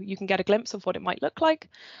 So you can get a glimpse of what it might look like,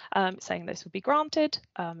 saying this would be granted.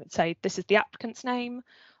 It'd say this is the applicant's name,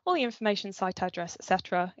 all the information, site address,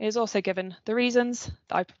 etc. It is also given the reasons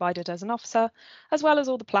that I provided as an officer, as well as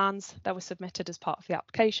all the plans that were submitted as part of the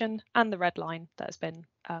application, and the red line that has been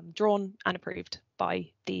drawn and approved by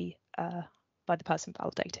the person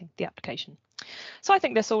validating the application. So I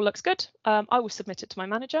think this all looks good. I will submit it to my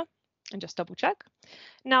manager and just double check.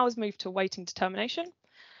 Now is moved to awaiting determination.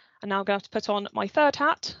 And now I'm going to have to put on my third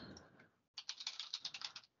hat,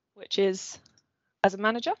 which is as a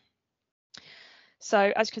manager.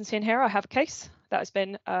 So as you can see in here, I have a case that has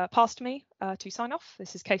been passed to me to sign off.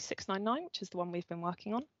 This is case 699, which is the one we've been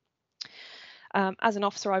working on. As an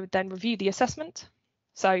officer, I would then review the assessment.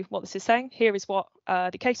 So what this is saying, here is what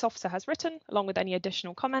the case officer has written, along with any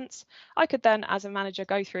additional comments. I could then, as a manager,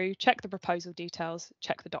 go through, check the proposal details,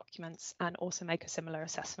 check the documents, and also make a similar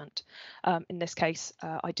assessment. In this case,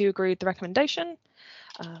 I do agree with the recommendation.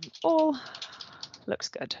 All looks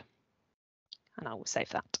good. And I will save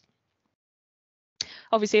that.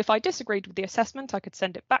 Obviously, if I disagreed with the assessment, I could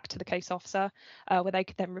send it back to the case officer, where they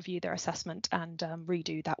could then review their assessment and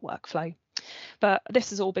redo that workflow. But this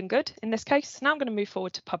has all been good in this case. Now I'm going to move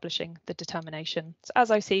forward to publishing the determination. So as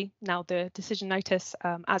I see now the decision notice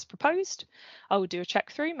as proposed, I will do a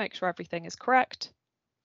check through, make sure everything is correct.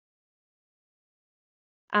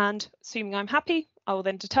 And assuming I'm happy, I will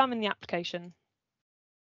then determine the application.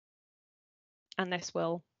 And this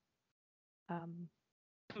will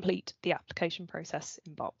complete the application process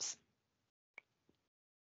in BOPS.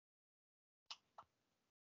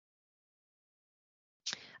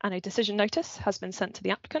 And a decision notice has been sent to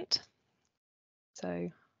the applicant. So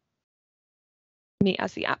me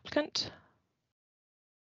as the applicant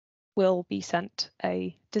will be sent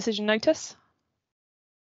a decision notice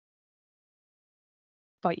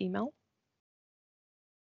by email.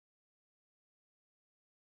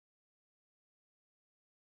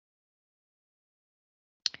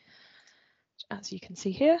 As you can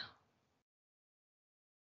see here.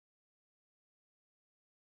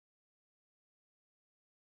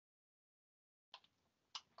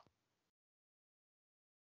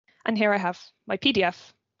 And here I have my PDF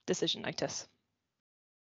decision notice.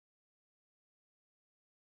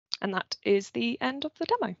 And that is the end of the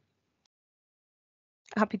demo.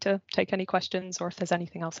 Happy to take any questions, or if there's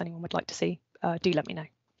anything else anyone would like to see, do let me know.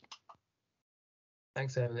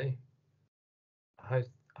 Thanks, Emily. I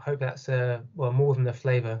hope that's well, more than the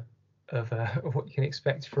flavour of what you can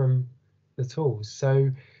expect from the tools.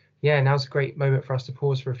 So yeah, now's a great moment for us to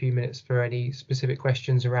pause for a few minutes for any specific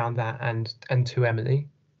questions around that and to Emily.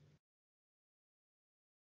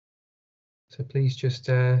 So please just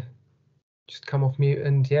come off mute,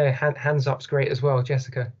 and yeah, hands up's great as well,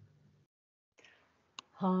 Jessica.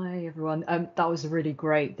 Hi everyone. That was a really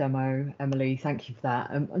great demo, Emily. Thank you for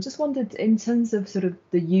that. I just wondered, in terms of sort of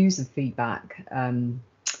the user feedback,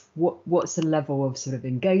 what's the level of sort of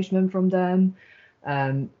engagement from them?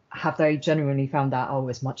 Have they genuinely found that, oh,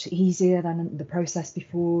 it's much easier than the process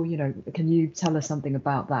before? You know, can you tell us something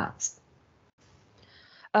about that?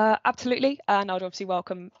 Absolutely, and I'd obviously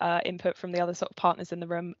welcome input from the other sort of partners in the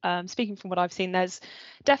room. Speaking from what I've seen, there's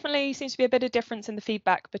definitely seems to be a bit of difference in the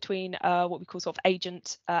feedback between what we call sort of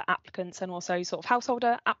agent applicants and also sort of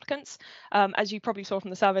householder applicants. As you probably saw from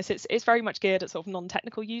the service, it's very much geared at sort of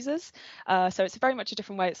non-technical users. So it's very much a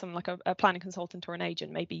different way that someone like a planning consultant or an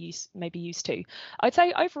agent may be used to. I'd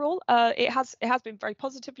say overall, it has been very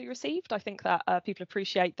positively received. I think that people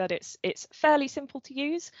appreciate that it's fairly simple to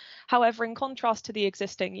use. However, in contrast to the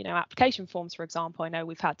existing application forms, for example, I know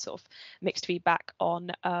we've had sort of mixed feedback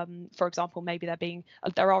on, for example, maybe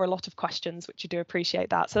there are a lot of questions, which you do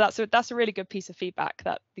appreciate that. So that's a really good piece of feedback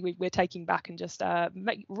that we're taking back and just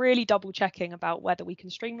really double checking about whether we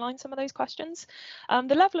can streamline some of those questions.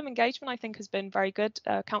 The level of engagement, I think, has been very good.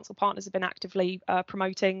 Council partners have been actively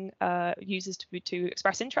promoting users to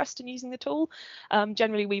express interest in using the tool.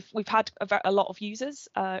 Generally, we've had a lot of users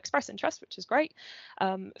express interest, which is great,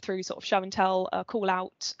 through sort of show and tell, call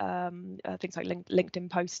out, things like LinkedIn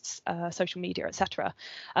posts, social media, etc.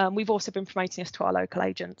 We've also been promoting this to our local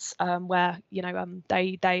agents, where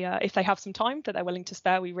they if they have some time that they're willing to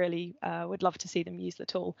spare, we really would love to see them use the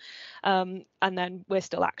tool. And then we're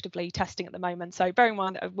still actively testing at the moment. So bear in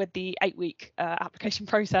mind that with the 8-week application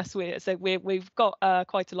process, we've got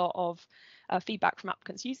quite a lot of feedback from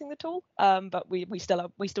applicants using the tool, but we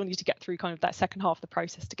still need to get through kind of that second half of the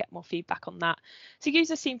process to get more feedback on that. So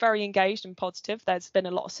users seem very engaged and positive. There's been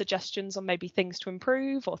a lot of suggestions on maybe things to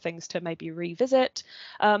improve or things to maybe revisit,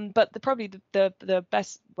 but probably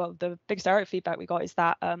the biggest area of feedback we got is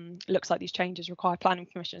that looks like these changes require planning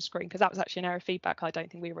permission screen, because that was actually an area of feedback I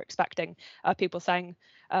don't think we were expecting. People saying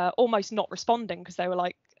almost not responding because they were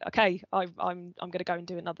like, okay, I'm going to go and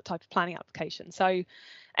do another type of planning application. So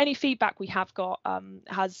any feedback we have got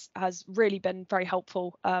has really been very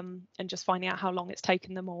helpful, and just finding out how long it's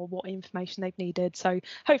taken them or what information they've needed. So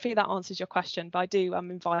hopefully that answers your question, but I do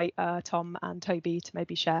invite Tom and Toby to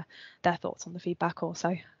maybe share their thoughts on the feedback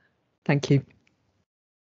also. Thank you.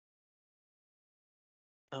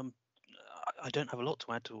 I don't have a lot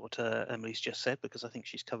to add to what Emily's just said, because I think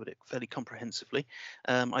she's covered it fairly comprehensively.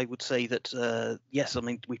 I would say that, yes, I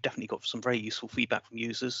mean, we've definitely got some very useful feedback from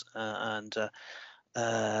users, and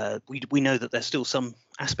we know that there's still some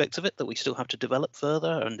aspects of it that we still have to develop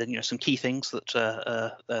further, and then some key things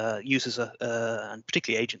that users are, and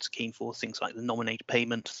particularly agents, are keen for, things like the nominated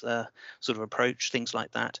payment sort of approach, things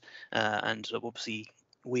like that, and obviously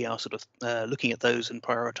we are sort of looking at those and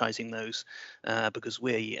prioritizing those because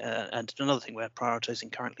and another thing we're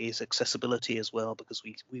prioritizing currently is accessibility as well, because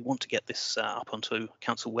we want to get this up onto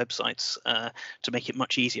council websites to make it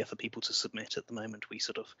much easier for people to submit. At the moment, we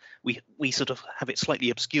sort of have it slightly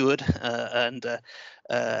obscured and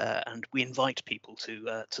we invite people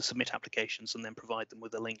to submit applications and then provide them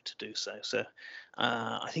with a link to do so. So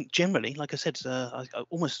I think generally, like I said,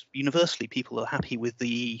 almost universally people are happy with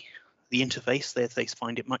the interface. They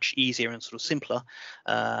find it much easier and sort of simpler,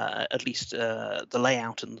 at least the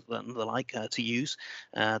layout and the like to use.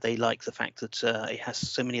 They like the fact that it has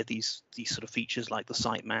so many of these sort of features like the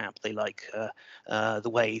site map. They like the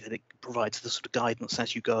way that it provides the sort of guidance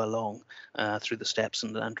as you go along through the steps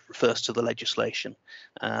and refers to the legislation.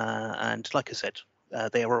 And like I said,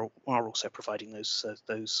 they are also providing those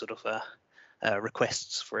sort of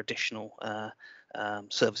requests for additional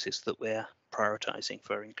services that we're prioritizing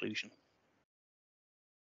for inclusion.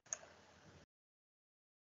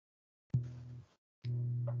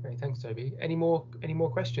 Great, thanks, Toby. Any more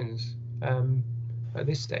questions? At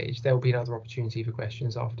this stage, there will be another opportunity for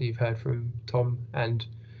questions after you've heard from Tom and,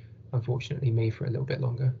 unfortunately, me for a little bit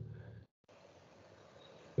longer.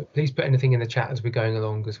 But please put anything in the chat as we're going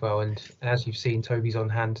along as well. And as you've seen, Toby's on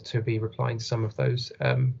hand to be replying to some of those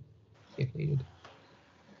if needed.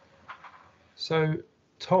 So,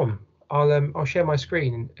 Tom, I'll share my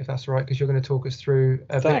screen if that's all right, because you're going to talk us through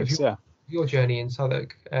a bit of your journey in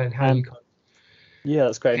Southwark and how you yeah,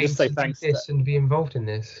 that's great. Just say thanks to this and be involved in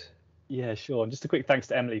this. Yeah, sure. And just a quick thanks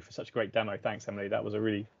to Emily for such a great demo. Thanks, Emily. That was a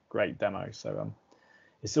really great demo. So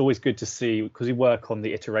it's always good to see, because we work on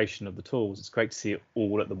the iteration of the tools. It's great to see it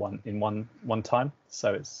all at one time.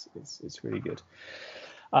 So it's really good.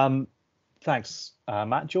 Thanks,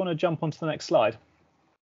 Matt. Do you want to jump onto the next slide?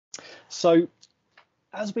 So,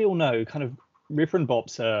 as we all know, kind of RIPA and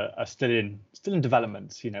BOPS are still in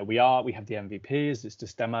development. You know, we have the MVPs. It's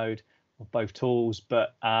just demoed of both tools,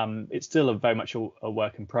 but it's still very much a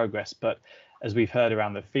work in progress. But as we've heard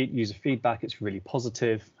around the user feedback, it's really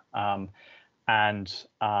positive.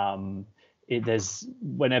 There's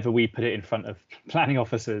whenever we put it in front of planning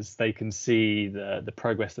officers, they can see the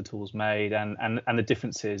progress the tool's made and the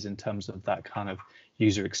differences in terms of that kind of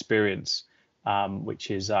user experience,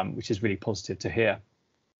 which is really positive to hear.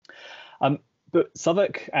 But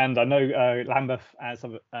Southwark and I know Lambeth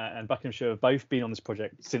and Buckinghamshire have both been on this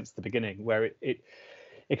project since the beginning, where it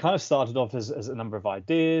kind of started off as a number of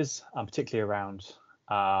ideas, particularly around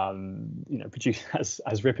as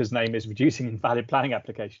RIPA's name is, reducing invalid planning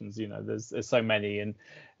applications. You know, there's so many, and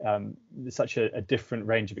there's such a different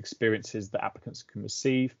range of experiences that applicants can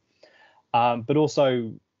receive. But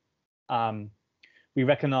also, we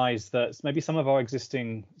recognise that maybe some of our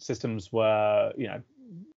existing systems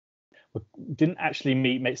didn't actually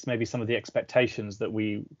meet maybe some of the expectations that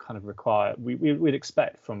we kind of require. We'd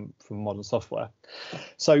expect from modern software.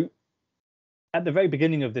 So, at the very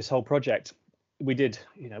beginning of this whole project, we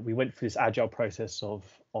went through this agile process of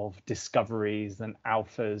discoveries and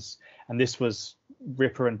alphas, and this was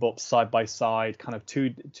RIPA and BOPS side by side, kind of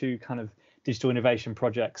two kind of digital innovation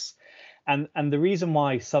projects. And the reason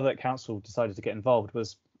why Southwark Council decided to get involved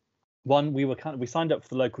was, one, we signed up for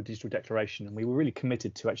the local digital declaration, and we were really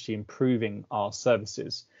committed to actually improving our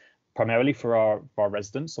services, primarily for our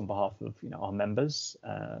residents on behalf of our members,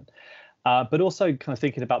 but also kind of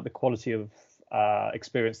thinking about the quality of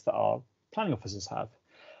experience that our planning officers have.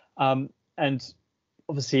 And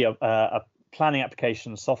obviously a planning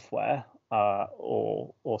application software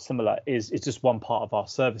or similar is just one part of our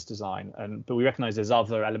service design, but we recognize there's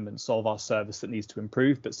other elements of our service that needs to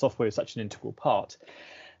improve, but software is such an integral part.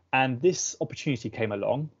 And this opportunity came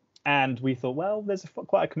along, and we thought, well, there's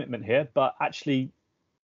quite a commitment here, but actually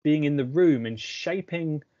being in the room and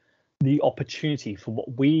shaping the opportunity for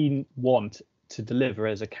what we want to deliver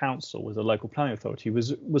as a council, as a local planning authority,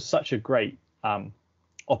 was such a great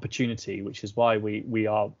opportunity, which is why we're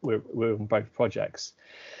on both projects.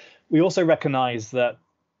 We also recognise that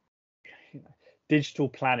digital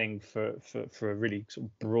planning for a really sort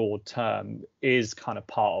of broad term is kind of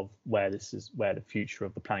part of where the future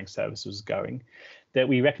of the planning service was going. That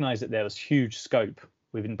we recognise that there was huge scope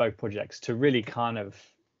within both projects to really kind of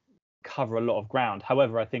cover a lot of ground.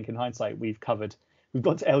 However, I think in hindsight we've got to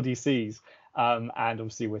LDCs, and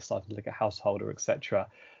obviously we're starting to look at householder, etc.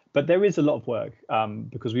 But there is a lot of work,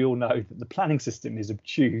 because we all know that the planning system is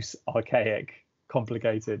obtuse, archaic,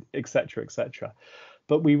 complicated, etc., etc.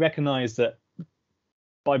 But we recognise that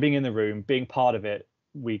by being in the room, being part of it,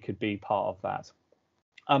 we could be part of that.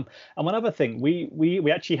 And one other thing,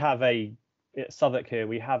 we actually have at Southwark here,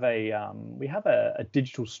 we have a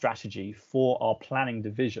digital strategy for our planning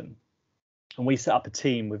division. And we set up a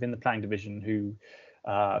team within the planning division who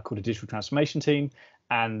called a digital transformation team,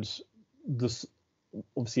 and this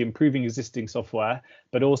obviously improving existing software,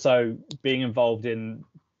 but also being involved in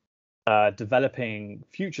developing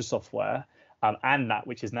future software, and that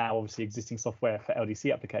which is now obviously existing software for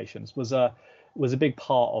LDC applications was a big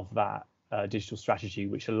part of that digital strategy,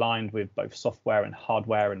 which aligned with both software and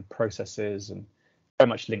hardware and processes, and very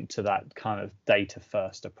much linked to that kind of data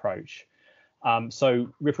first approach.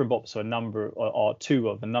 So RIPA and BOPS are two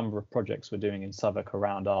of the number of projects we're doing in Southwark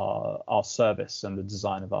around our service and the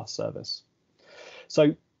design of our service.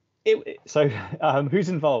 So who's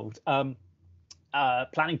involved?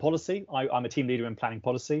 Planning policy. I'm a team leader in planning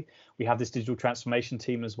policy. We have this digital transformation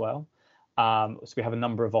team as well. So we have a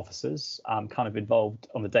number of officers kind of involved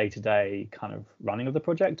on the day-to-day kind of running of the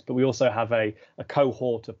project, but we also have a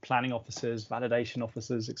cohort of planning officers, validation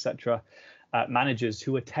officers, etc., managers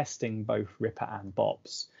who are testing both RIPA and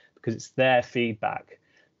BOPS, because it's their feedback.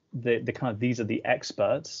 These are the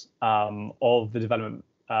experts of the development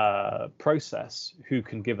process who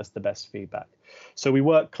can give us the best feedback. So we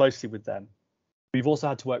work closely with them. We've also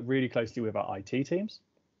had to work really closely with our IT teams,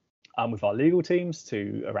 with our legal teams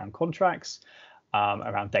around contracts,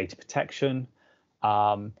 around data protection,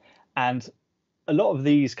 and a lot of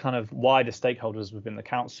these kind of wider stakeholders within the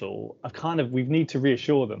council are we need to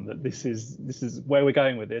reassure them that this is where we're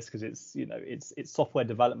going with this, because it's software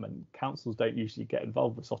development. Councils don't usually get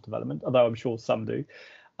involved with software development, although I'm sure some do.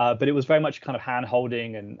 But it was very much kind of hand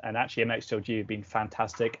holding, and actually MHLG have been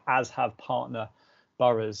fantastic, as have partner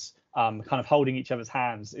boroughs, kind of holding each other's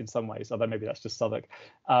hands in some ways, although maybe that's just Southwark,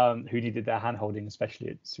 who needed their hand holding, especially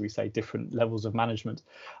at, so we say, different levels of management.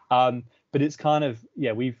 But it's kind of,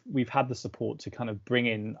 yeah, we've had the support to kind of bring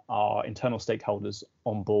in our internal stakeholders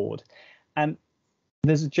on board. And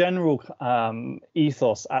there's a general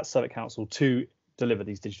ethos at Southwark Council to deliver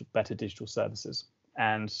these better digital services.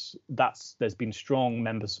 And there's been strong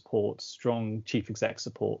member support, strong chief exec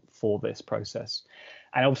support for this process.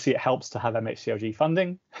 And obviously it helps to have MHCLG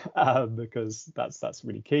funding, because that's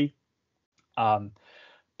really key. But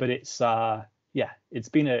it's it's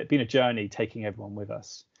been a journey taking everyone with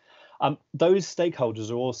us. Those stakeholders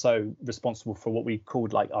are also responsible for what we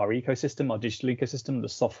called like our ecosystem, our digital ecosystem, the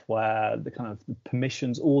software, the kind of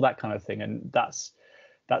permissions, all that kind of thing. And that's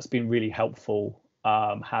been really helpful,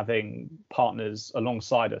 having partners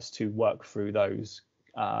alongside us to work through those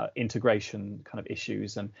integration kind of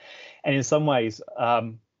issues. And in some ways,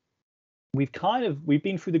 we've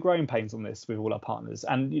been through the growing pains on this with all our partners.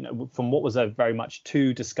 And from what was a very much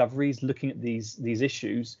two discoveries, looking at these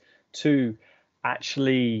issues, to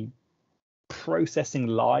actually processing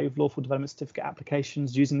live lawful development certificate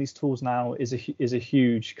applications using these tools now is a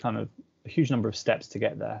huge number of steps to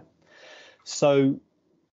get there. So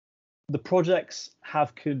the projects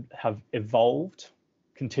have evolved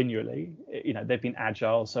continually. They've been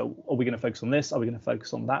agile. So are we going to focus on this? Are we going to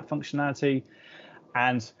focus on that functionality?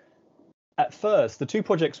 And at first, the two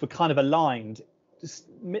projects were kind of aligned, just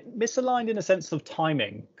misaligned in a sense of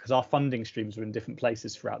timing, because our funding streams were in different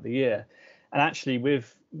places throughout the year. And actually,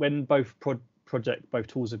 when both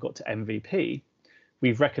tools have got to MVP,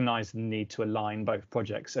 we've recognised the need to align both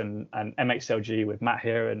projects. And MHLG, with Matt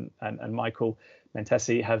here and Michael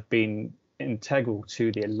Mentesi, have been integral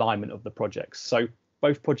to the alignment of the projects. So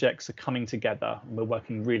both projects are coming together, and we're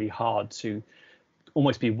working really hard to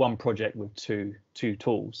almost be one project with two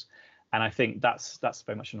tools. And I think that's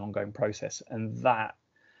very much an ongoing process. And that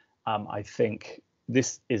I think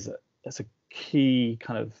that's a key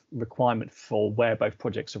kind of requirement for where both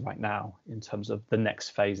projects are right now in terms of the next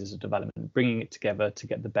phases of development, bringing it together to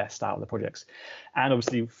get the best out of the projects. And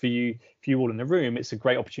obviously for you all in the room, it's a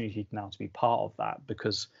great opportunity now to be part of that,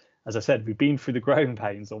 because as I said, we've been through the growing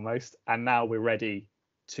pains almost, and now we're ready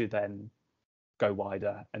to then go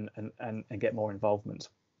wider and get more involvement.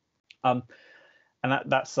 And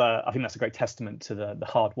that's I think that's a great testament to the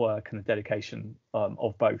hard work and the dedication of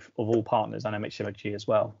all partners and MHLG as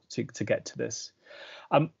well to get to this.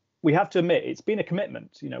 We have to admit it's been a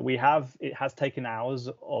commitment. It has taken hours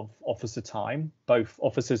of officer time, both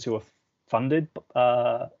officers who are funded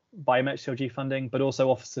by MHLG funding, but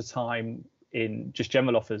also officer time in just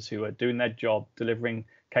general officers who are doing their job, delivering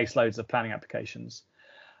caseloads of planning applications.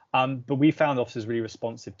 But we found officers really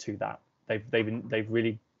responsive to that. They've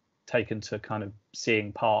really taken to kind of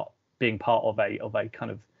being part of a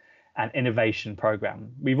kind of an innovation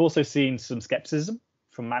program. We've also seen some skepticism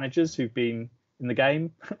from managers who've been in the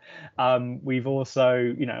game. We've also,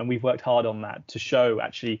 and we've worked hard on that to show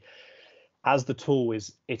actually, as the tool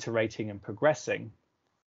is iterating and progressing,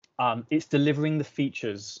 it's delivering the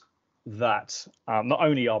features that not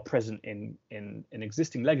only are present in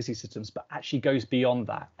existing legacy systems, but actually goes beyond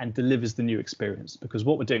that and delivers the new experience. Because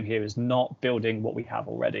what we're doing here is not building what we have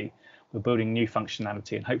already. We're building new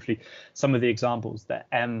functionality, and hopefully some of the examples that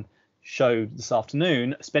Em showed this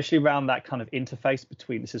afternoon, especially around that kind of interface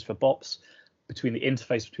between, this is for BOPS, between the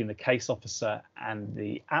interface between the case officer and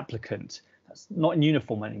the applicant, that's not in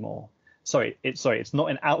uniform anymore. It's not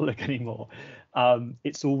in Outlook anymore.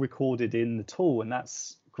 It's all recorded in the tool, and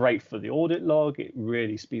that's great for the audit log. It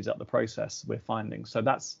really speeds up the process, we're finding. So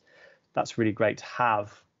that's really great to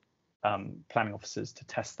have planning officers to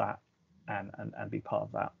test that and be part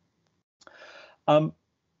of that.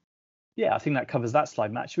 Yeah, I think that covers that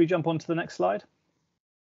slide. Matt, should we jump on to the next slide?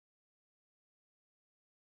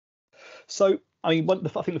 So, I mean,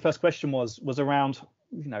 I think the first question was around,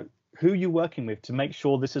 who you're working with to make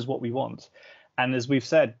sure this is what we want. And as we've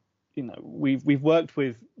said, we've worked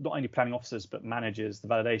with not only planning officers but managers, the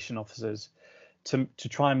validation officers, to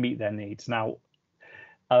try and meet their needs. Now,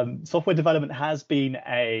 software development has been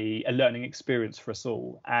a learning experience for us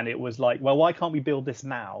all, and it was like, well, why can't we build this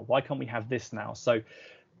now? Why can't we have this now? So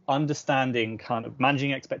understanding kind of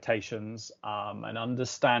managing expectations and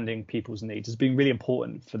understanding people's needs has been really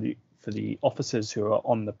important for the officers who are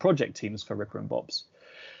on the project teams for RIPA and BOPS.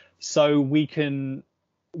 So we can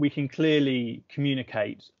clearly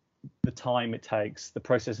communicate the time it takes, the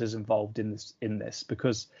processes involved in this,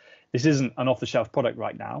 because this isn't an off-the-shelf product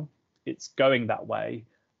right now. It's going that way,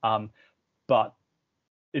 but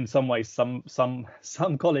in some ways, some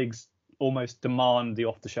colleagues almost demand the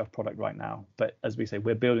off-the-shelf product right now. But as we say,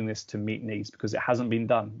 we're building this to meet needs because it hasn't been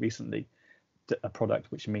done recently, a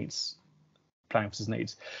product which meets planning officers'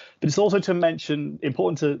 needs. But it's also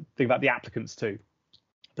important to think about the applicants too,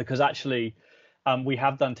 because actually we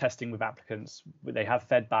have done testing with applicants. They have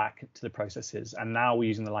fed back to the processes, and now we're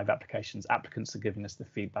using the live applications. Applicants are giving us the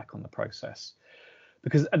feedback on the process,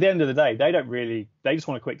 because at the end of the day, they just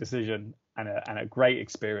want a quick decision and a great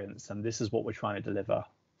experience, and this is what we're trying to deliver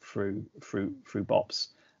through BOPS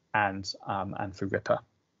and through RIPA.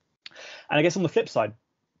 And I guess on the flip side,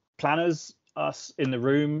 planners, us in the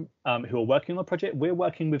room who are working on the project, we're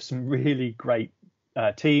working with some really great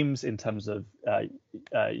teams in terms of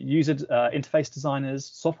user interface designers,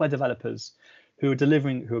 software developers who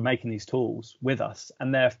are making these tools with us,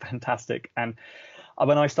 and they're fantastic. And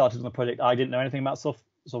when I started on the project, I didn't know anything about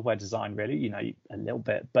software design really, a little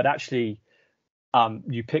bit, but actually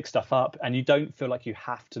you pick stuff up and you don't feel like you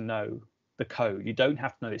have to know the code. You don't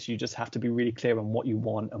have to know this. You just have to be really clear on what you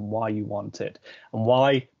want and why you want it and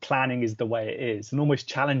why planning is the way it is, and almost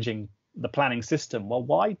challenging the planning system. Well,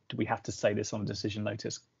 why do we have to say this on a decision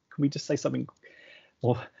notice? Can we just say something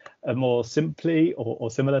more simply or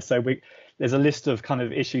similar? So there's a list of kind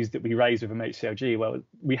of issues that we raise with MHCLG. Well,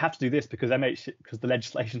 we have to do this because the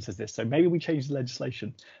legislation says this, so maybe we change the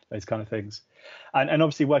legislation, those kind of things. And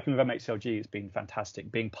obviously working with MHCLG has been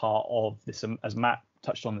fantastic, being part of this, as Matt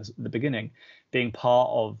touched on this at the beginning, being part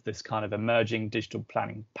of this kind of emerging digital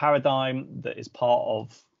planning paradigm that is part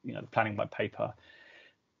of the planning by paper.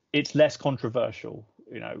 It's less controversial,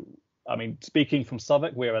 I mean, speaking from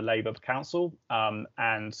Southwark, we're a Labour council,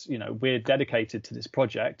 and we're dedicated to this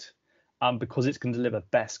project because it's going to deliver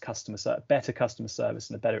better customer service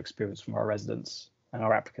and a better experience from our residents and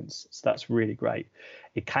our applicants. So that's really great.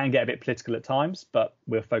 It can get a bit political at times, but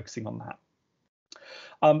we're focusing on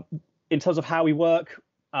that. In terms of how we work,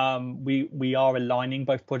 we are aligning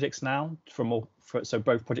both projects now, so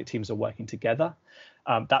both project teams are working together.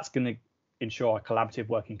 That's going to ensure our collaborative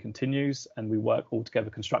working continues and we work all together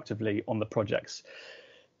constructively on the projects.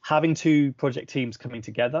 Having two project teams coming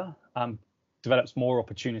together develops more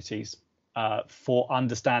opportunities for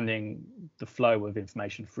understanding the flow of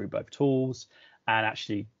information through both tools, and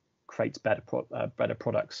actually creates better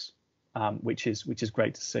products, which is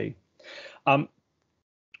great to see.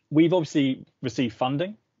 We've obviously received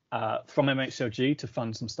funding from MHCLG to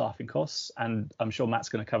fund some staffing costs, and I'm sure Matt's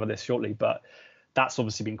going to cover this shortly, but that's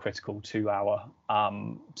obviously been critical to our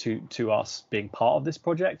to us being part of this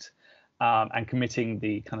project and committing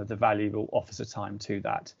the valuable officer time to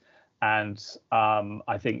that. And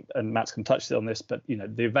I think, and Matt's can touch on this, but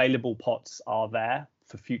the available pots are there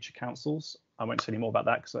for future councils. I won't say any more about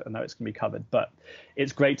that because I know it's going to be covered, but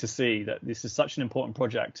it's great to see that this is such an important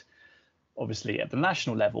project, obviously at the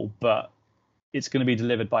national level, but it's going to be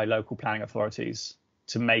delivered by local planning authorities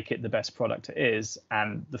to make it the best product it is,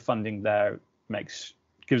 and the funding there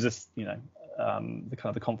gives us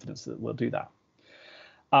the confidence that we'll do that.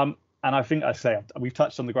 And I think we've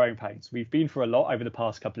touched on the growing pains. We've been through a lot over the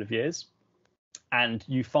past couple of years, and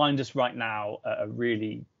you find us right now at a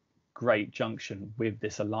really great junction with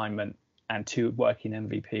this alignment and 2 working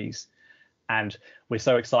MVPs. And we're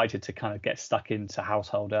so excited to kind of get stuck into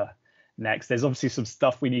householder next. There's obviously some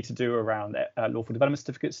stuff we need to do around lawful development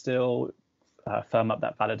certificates still, firm up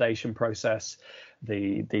that validation process,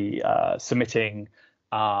 the submitting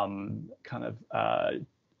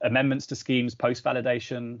amendments to schemes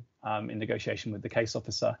post-validation in negotiation with the case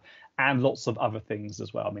officer, and lots of other things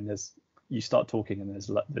as well. I mean, you start talking and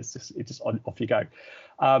there's just off you go.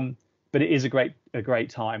 But it is a great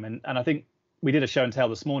time, and I think we did a show and tell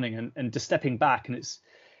this morning, and just stepping back, and it's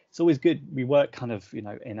always good. We work kind of,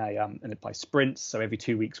 in by sprints, so every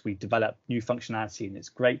 2 weeks we develop new functionality, and it's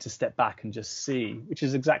great to step back and just see, which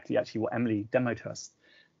is exactly actually what Emily demoed to us,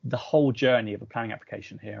 the whole journey of a planning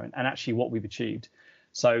application here, and actually what we've achieved.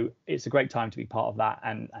 So it's a great time to be part of that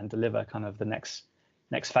and deliver kind of the next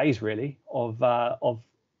phase really of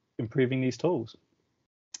improving these tools.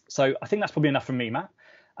 So I think that's probably enough from me, Matt.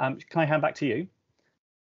 Can I hand back to you?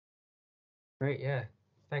 Great, yeah.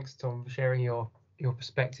 Thanks, Tom, for sharing your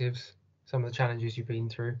perspectives, some of the challenges you've been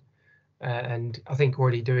through, and I think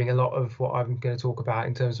already doing a lot of what I'm going to talk about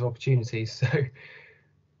in terms of opportunities. So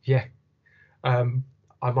yeah,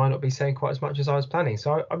 I might not be saying quite as much as I was planning.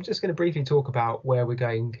 So I'm just going to briefly talk about where we're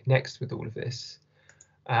going next with all of this.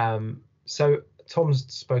 So Tom's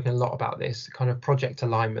spoken a lot about this kind of project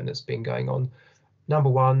alignment that's been going on. Number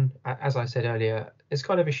one, as I said earlier, it's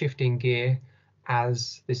kind of a shifting gear,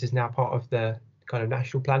 as this is now part of the kind of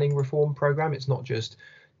national planning reform program. It's not just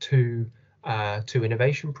two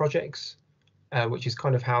innovation projects, which is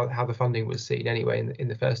kind of how the funding was seen anyway in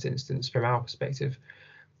the first instance from our perspective.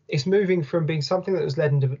 It's moving from being something that was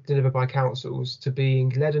led and delivered by councils to being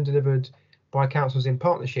led and delivered by councils in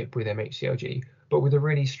partnership with MHCLG, but with a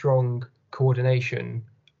really strong coordination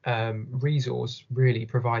resource really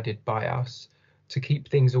provided by us to keep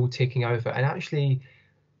things all ticking over. And actually,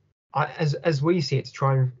 as we see it, to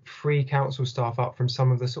try and free council staff up from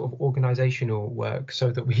some of the sort of organisational work,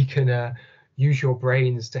 so that we can use your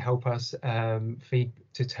brains to help us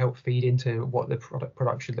help feed into what the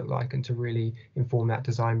product should look like, and to really inform that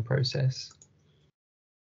design process.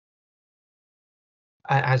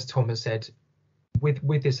 As Tom has said,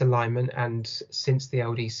 with this alignment, and since the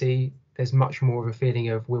LDC, there's much more of a feeling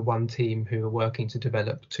of we're one team who are working to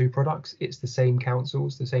develop 2 products. It's the same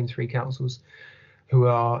councils, the same 3 councils, who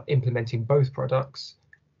are implementing both products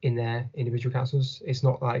in their individual councils. It's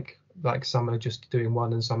not like some are just doing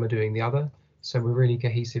one and some are doing the other. So we're really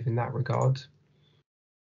cohesive in that regard.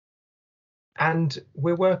 And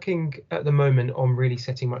we're working at the moment on really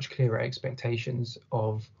setting much clearer expectations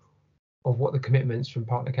of what the commitments from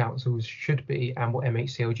partner councils should be, and what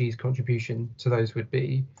MHCLG's contribution to those would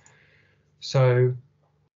be. So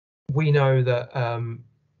we know that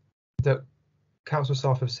that council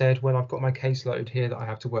staff have said, well, I've got my caseload here that I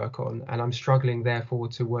have to work on, and I'm struggling therefore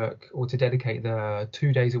to work or to dedicate the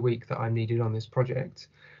 2 days a week that I'm needed on this project.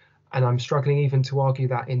 And I'm struggling even to argue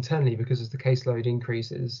that internally, because as the caseload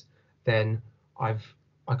increases, then I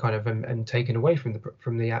kind of am taken away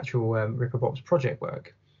from the actual RIPA BOPS project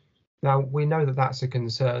work. Now, we know that that's a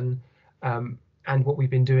concern, and what we've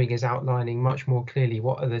been doing is outlining much more clearly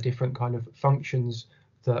what are the different kind of functions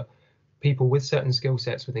that people with certain skill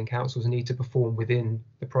sets within councils need to perform within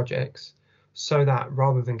the projects, so that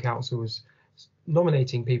rather than councils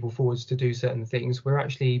nominating people forwards to do certain things, we're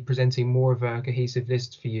actually presenting more of a cohesive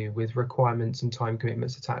list for you with requirements and time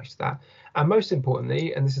commitments attached to that. And most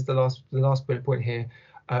importantly, and this is the last bullet point here,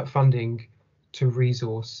 funding to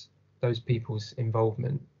resource those people's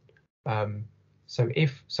involvement. So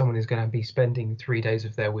if someone is going to be spending 3 days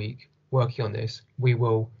of their week working on this, we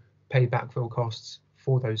will pay backfill costs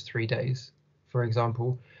for those 3 days, for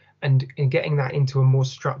example. And in getting that into a more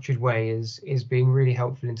structured way is being really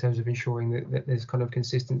helpful in terms of ensuring that there's kind of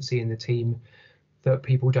consistency in the team, that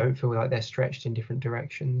people don't feel like they're stretched in different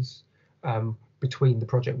directions between the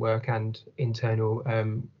project work and internal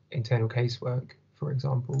casework, for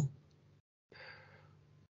example.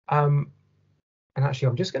 And actually,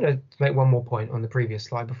 I'm just going to make one more point on the previous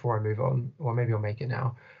slide before I move on, or maybe I'll make it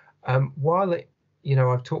now. While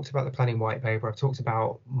I've talked about the planning white paper, I've talked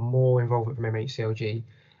about more involvement from MHCLG.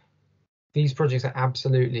 These projects are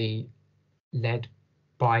absolutely led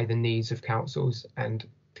by the needs of councils and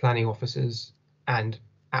planning officers and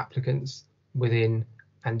applicants within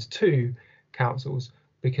and to councils,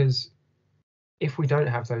 because if we don't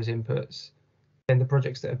have those inputs, then the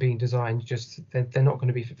projects that are being designed they're not going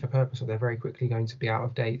to be fit for purpose, or they're very quickly going to be out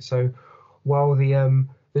of date. So while the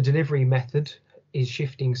delivery method is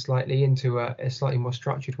shifting slightly into a slightly more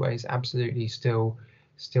structured way, it's absolutely still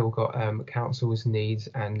got council's needs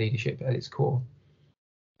and leadership at its core.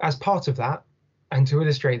 As part of that, and to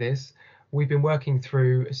illustrate this, we've been working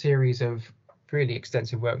through a series of really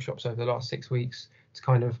extensive workshops over the last 6 weeks to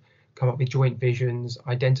kind of come up with joint visions,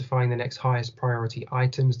 identifying the next highest priority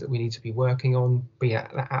items that we need to be working on, be it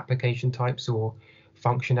application types or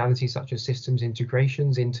functionality such as systems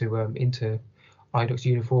integrations into IDOC's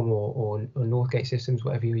Uniform or Northgate systems,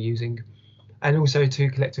 whatever you're using, and also to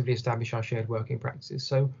collectively establish our shared working practices.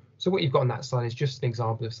 So what you've got on that slide is just an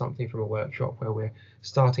example of something from a workshop where we're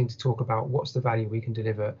starting to talk about what's the value we can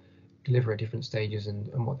deliver at different stages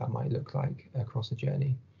and what that might look like across a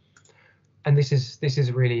journey. And this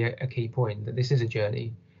is really a key point, that this is a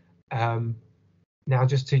journey. Now,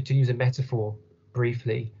 just to use a metaphor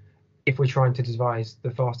briefly, if we're trying to devise the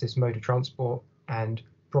fastest mode of transport, and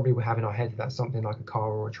probably we have in our head that that's something like a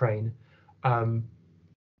car or a train,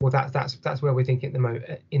 well, that's where we're thinking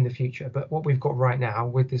in the future. But what we've got right now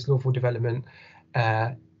with this lawful development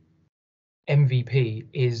MVP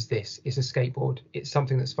is this: it's a skateboard. It's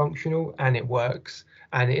something that's functional and it works,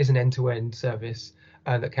 and it is an end-to-end service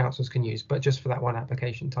that councils can use, but just for that one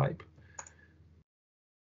application type.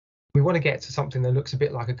 We want to get to something that looks a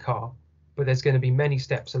bit like a car, but there's going to be many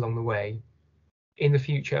steps along the way. In the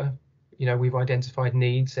future, you know, we've identified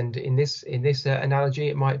needs, and in this analogy,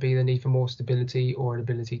 it might be the need for more stability or an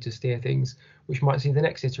ability to steer things, which might see the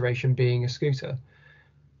next iteration being a scooter.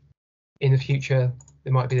 In the future,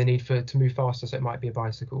 there might be the need to move faster, so it might be a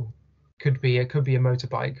bicycle. Could be a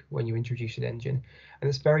motorbike when you introduce an engine, and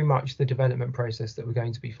it's very much the development process that we're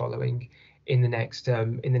going to be following in the next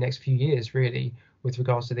few years, really, with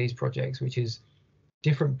regards to these projects, which is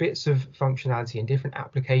different bits of functionality and different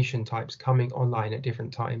application types coming online at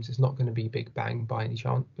different times. It's not going to be big bang by any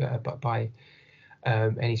chance, but by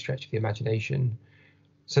any stretch of the imagination.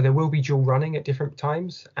 So there will be dual running at different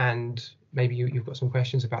times, and maybe you've got some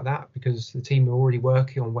questions about that, because the team are already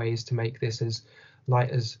working on ways to make this as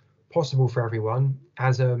light as possible for everyone.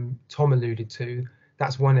 As Tom alluded to,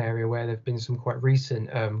 that's one area where there have been some quite recent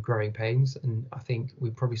growing pains, and I think we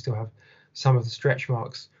probably still have some of the stretch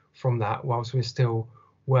marks from that whilst we're still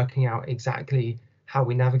working out exactly how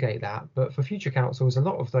we navigate that. But for future councils, a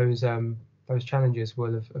lot of those challenges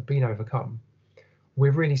will have been overcome.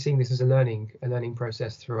 We're really seeing this as a learning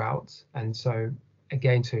process throughout, and so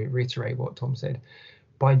again, to reiterate what Tom said,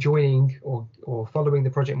 by joining or following the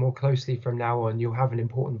project more closely from now on, you'll have an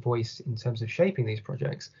important voice in terms of shaping these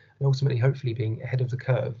projects and ultimately hopefully being ahead of the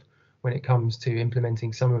curve when it comes to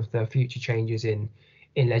implementing some of the future changes in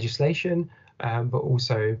legislation, but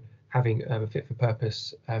also having a fit for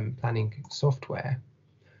purpose planning software.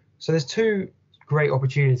 So there's two great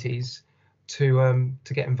opportunities to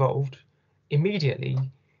get involved. Immediately,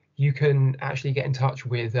 you can actually get in touch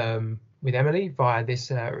with Emily via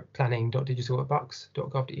this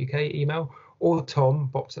planning.digital@bucks.gov.uk email, or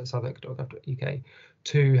Tom, BOPS@southwark.gov.uk,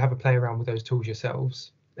 to have a play around with those tools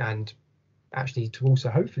yourselves, and actually to also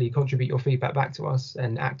hopefully contribute your feedback back to us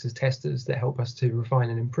and act as testers that help us to refine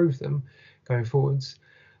and improve them going forwards.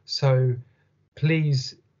 So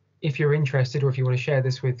please, if you're interested, or if you want to share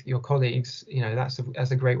this with your colleagues, you know, that's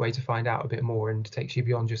a great way to find out a bit more and takes you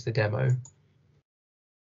beyond just the demo.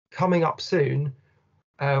 Coming up soon,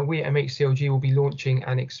 we at MHCLG will be launching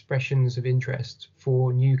an expressions of interest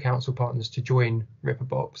for new council partners to join RIPA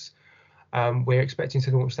BOPS. We're expecting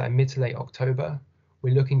to launch that in mid to late October.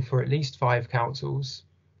 We're looking for at least 5 councils,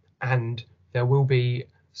 and there will be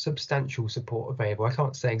substantial support available. I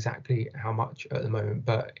can't say exactly how much at the moment,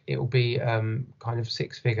 but it will be kind of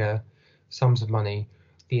 6-figure sums of money.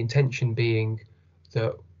 The intention being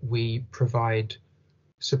that we provide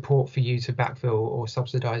support for you to backfill or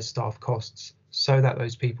subsidise staff costs, so that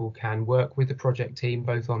those people can work with the project team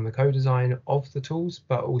both on the co-design of the tools,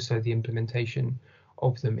 but also the implementation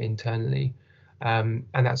of them internally. And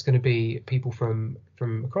that's going to be people from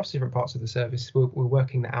across different parts of the service. We're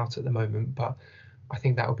working that out at the moment, but I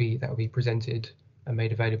think that will be presented and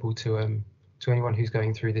made available to anyone who's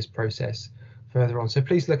going through this process further on. So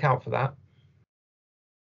please look out for that.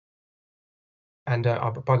 And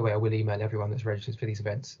by the way, I will email everyone that's registered for these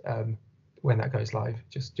events when that goes live,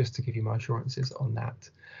 just to give you my assurances on that.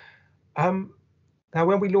 Now,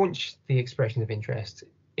 when we launch the expression of interest,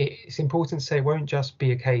 it's important to say it won't just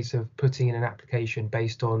be a case of putting in an application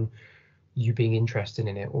based on you being interested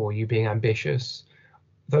in it or you being ambitious.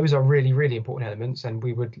 Those are really, really important elements, and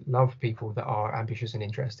we would love people that are ambitious and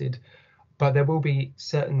interested. But there will be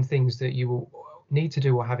certain things that you will need to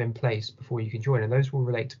do or have in place before you can join, and those will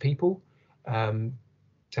relate to people, to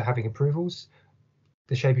having approvals,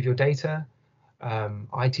 the shape of your data,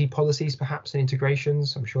 IT policies perhaps and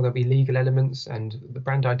integrations. I'm sure there'll be legal elements, and the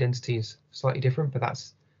brand identity is slightly different, but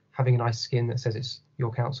that's having a nice skin that says it's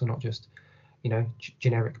your council, not just, you know,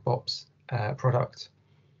 generic BOPS product.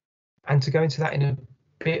 And to go into that in a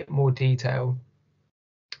bit more detail,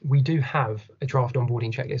 we do have a draft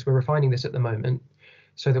onboarding checklist. We're refining this at the moment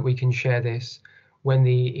so that we can share this when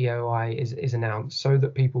the EOI is announced, so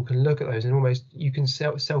that people can look at those and almost you can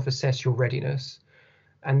self-assess your readiness.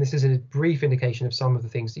 And this is a brief indication of some of the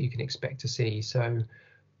things that you can expect to see. So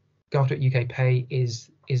Gov.uk Pay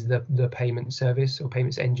is the payment service or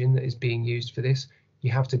payments engine that is being used for this.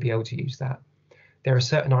 You have to be able to use that. There are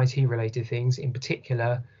certain IT related things, in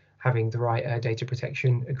particular, having the right data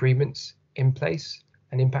protection agreements in place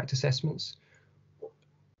and impact assessments.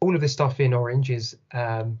 All of this stuff in orange is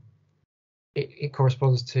it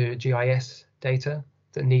corresponds to GIS data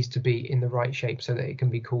that needs to be in the right shape so that it can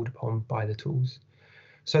be called upon by the tools.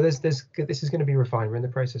 So this is going to be refined. We're in the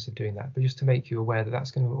process of doing that, but just to make you aware that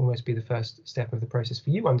that's going to almost be the first step of the process for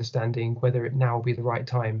you understanding whether it now will be the right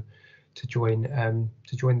time to join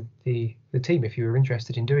the team if you were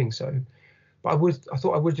interested in doing so. But I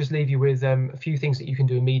thought I would just leave you with a few things that you can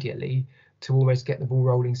do immediately to almost get the ball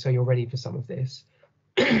rolling so you're ready for some of this.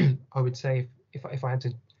 I would say if I had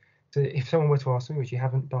to if someone were to ask me, which you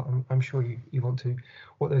haven't, but I'm sure you want to,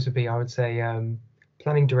 what those would be, I would say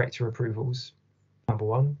planning director approvals, number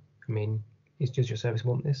one. I mean, does your service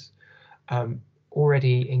want this?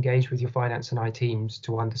 Already engage with your finance and IT teams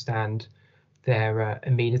to understand their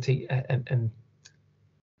amenity, I don't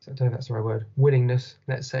know if that's the right word, willingness,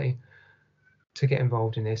 let's say, to get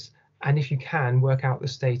involved in this. And if you can, work out the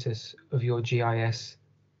status of your GIS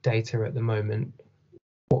data at the moment,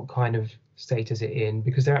 what kind of state is it in,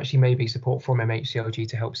 because there actually may be support from MHCLG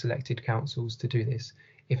to help selected councils to do this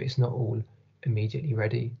if it's not all immediately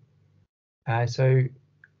ready. So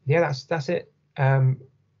yeah, that's it from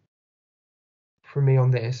me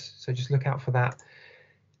on this. So just look out for that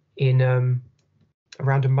in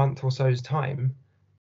around a month or so's time.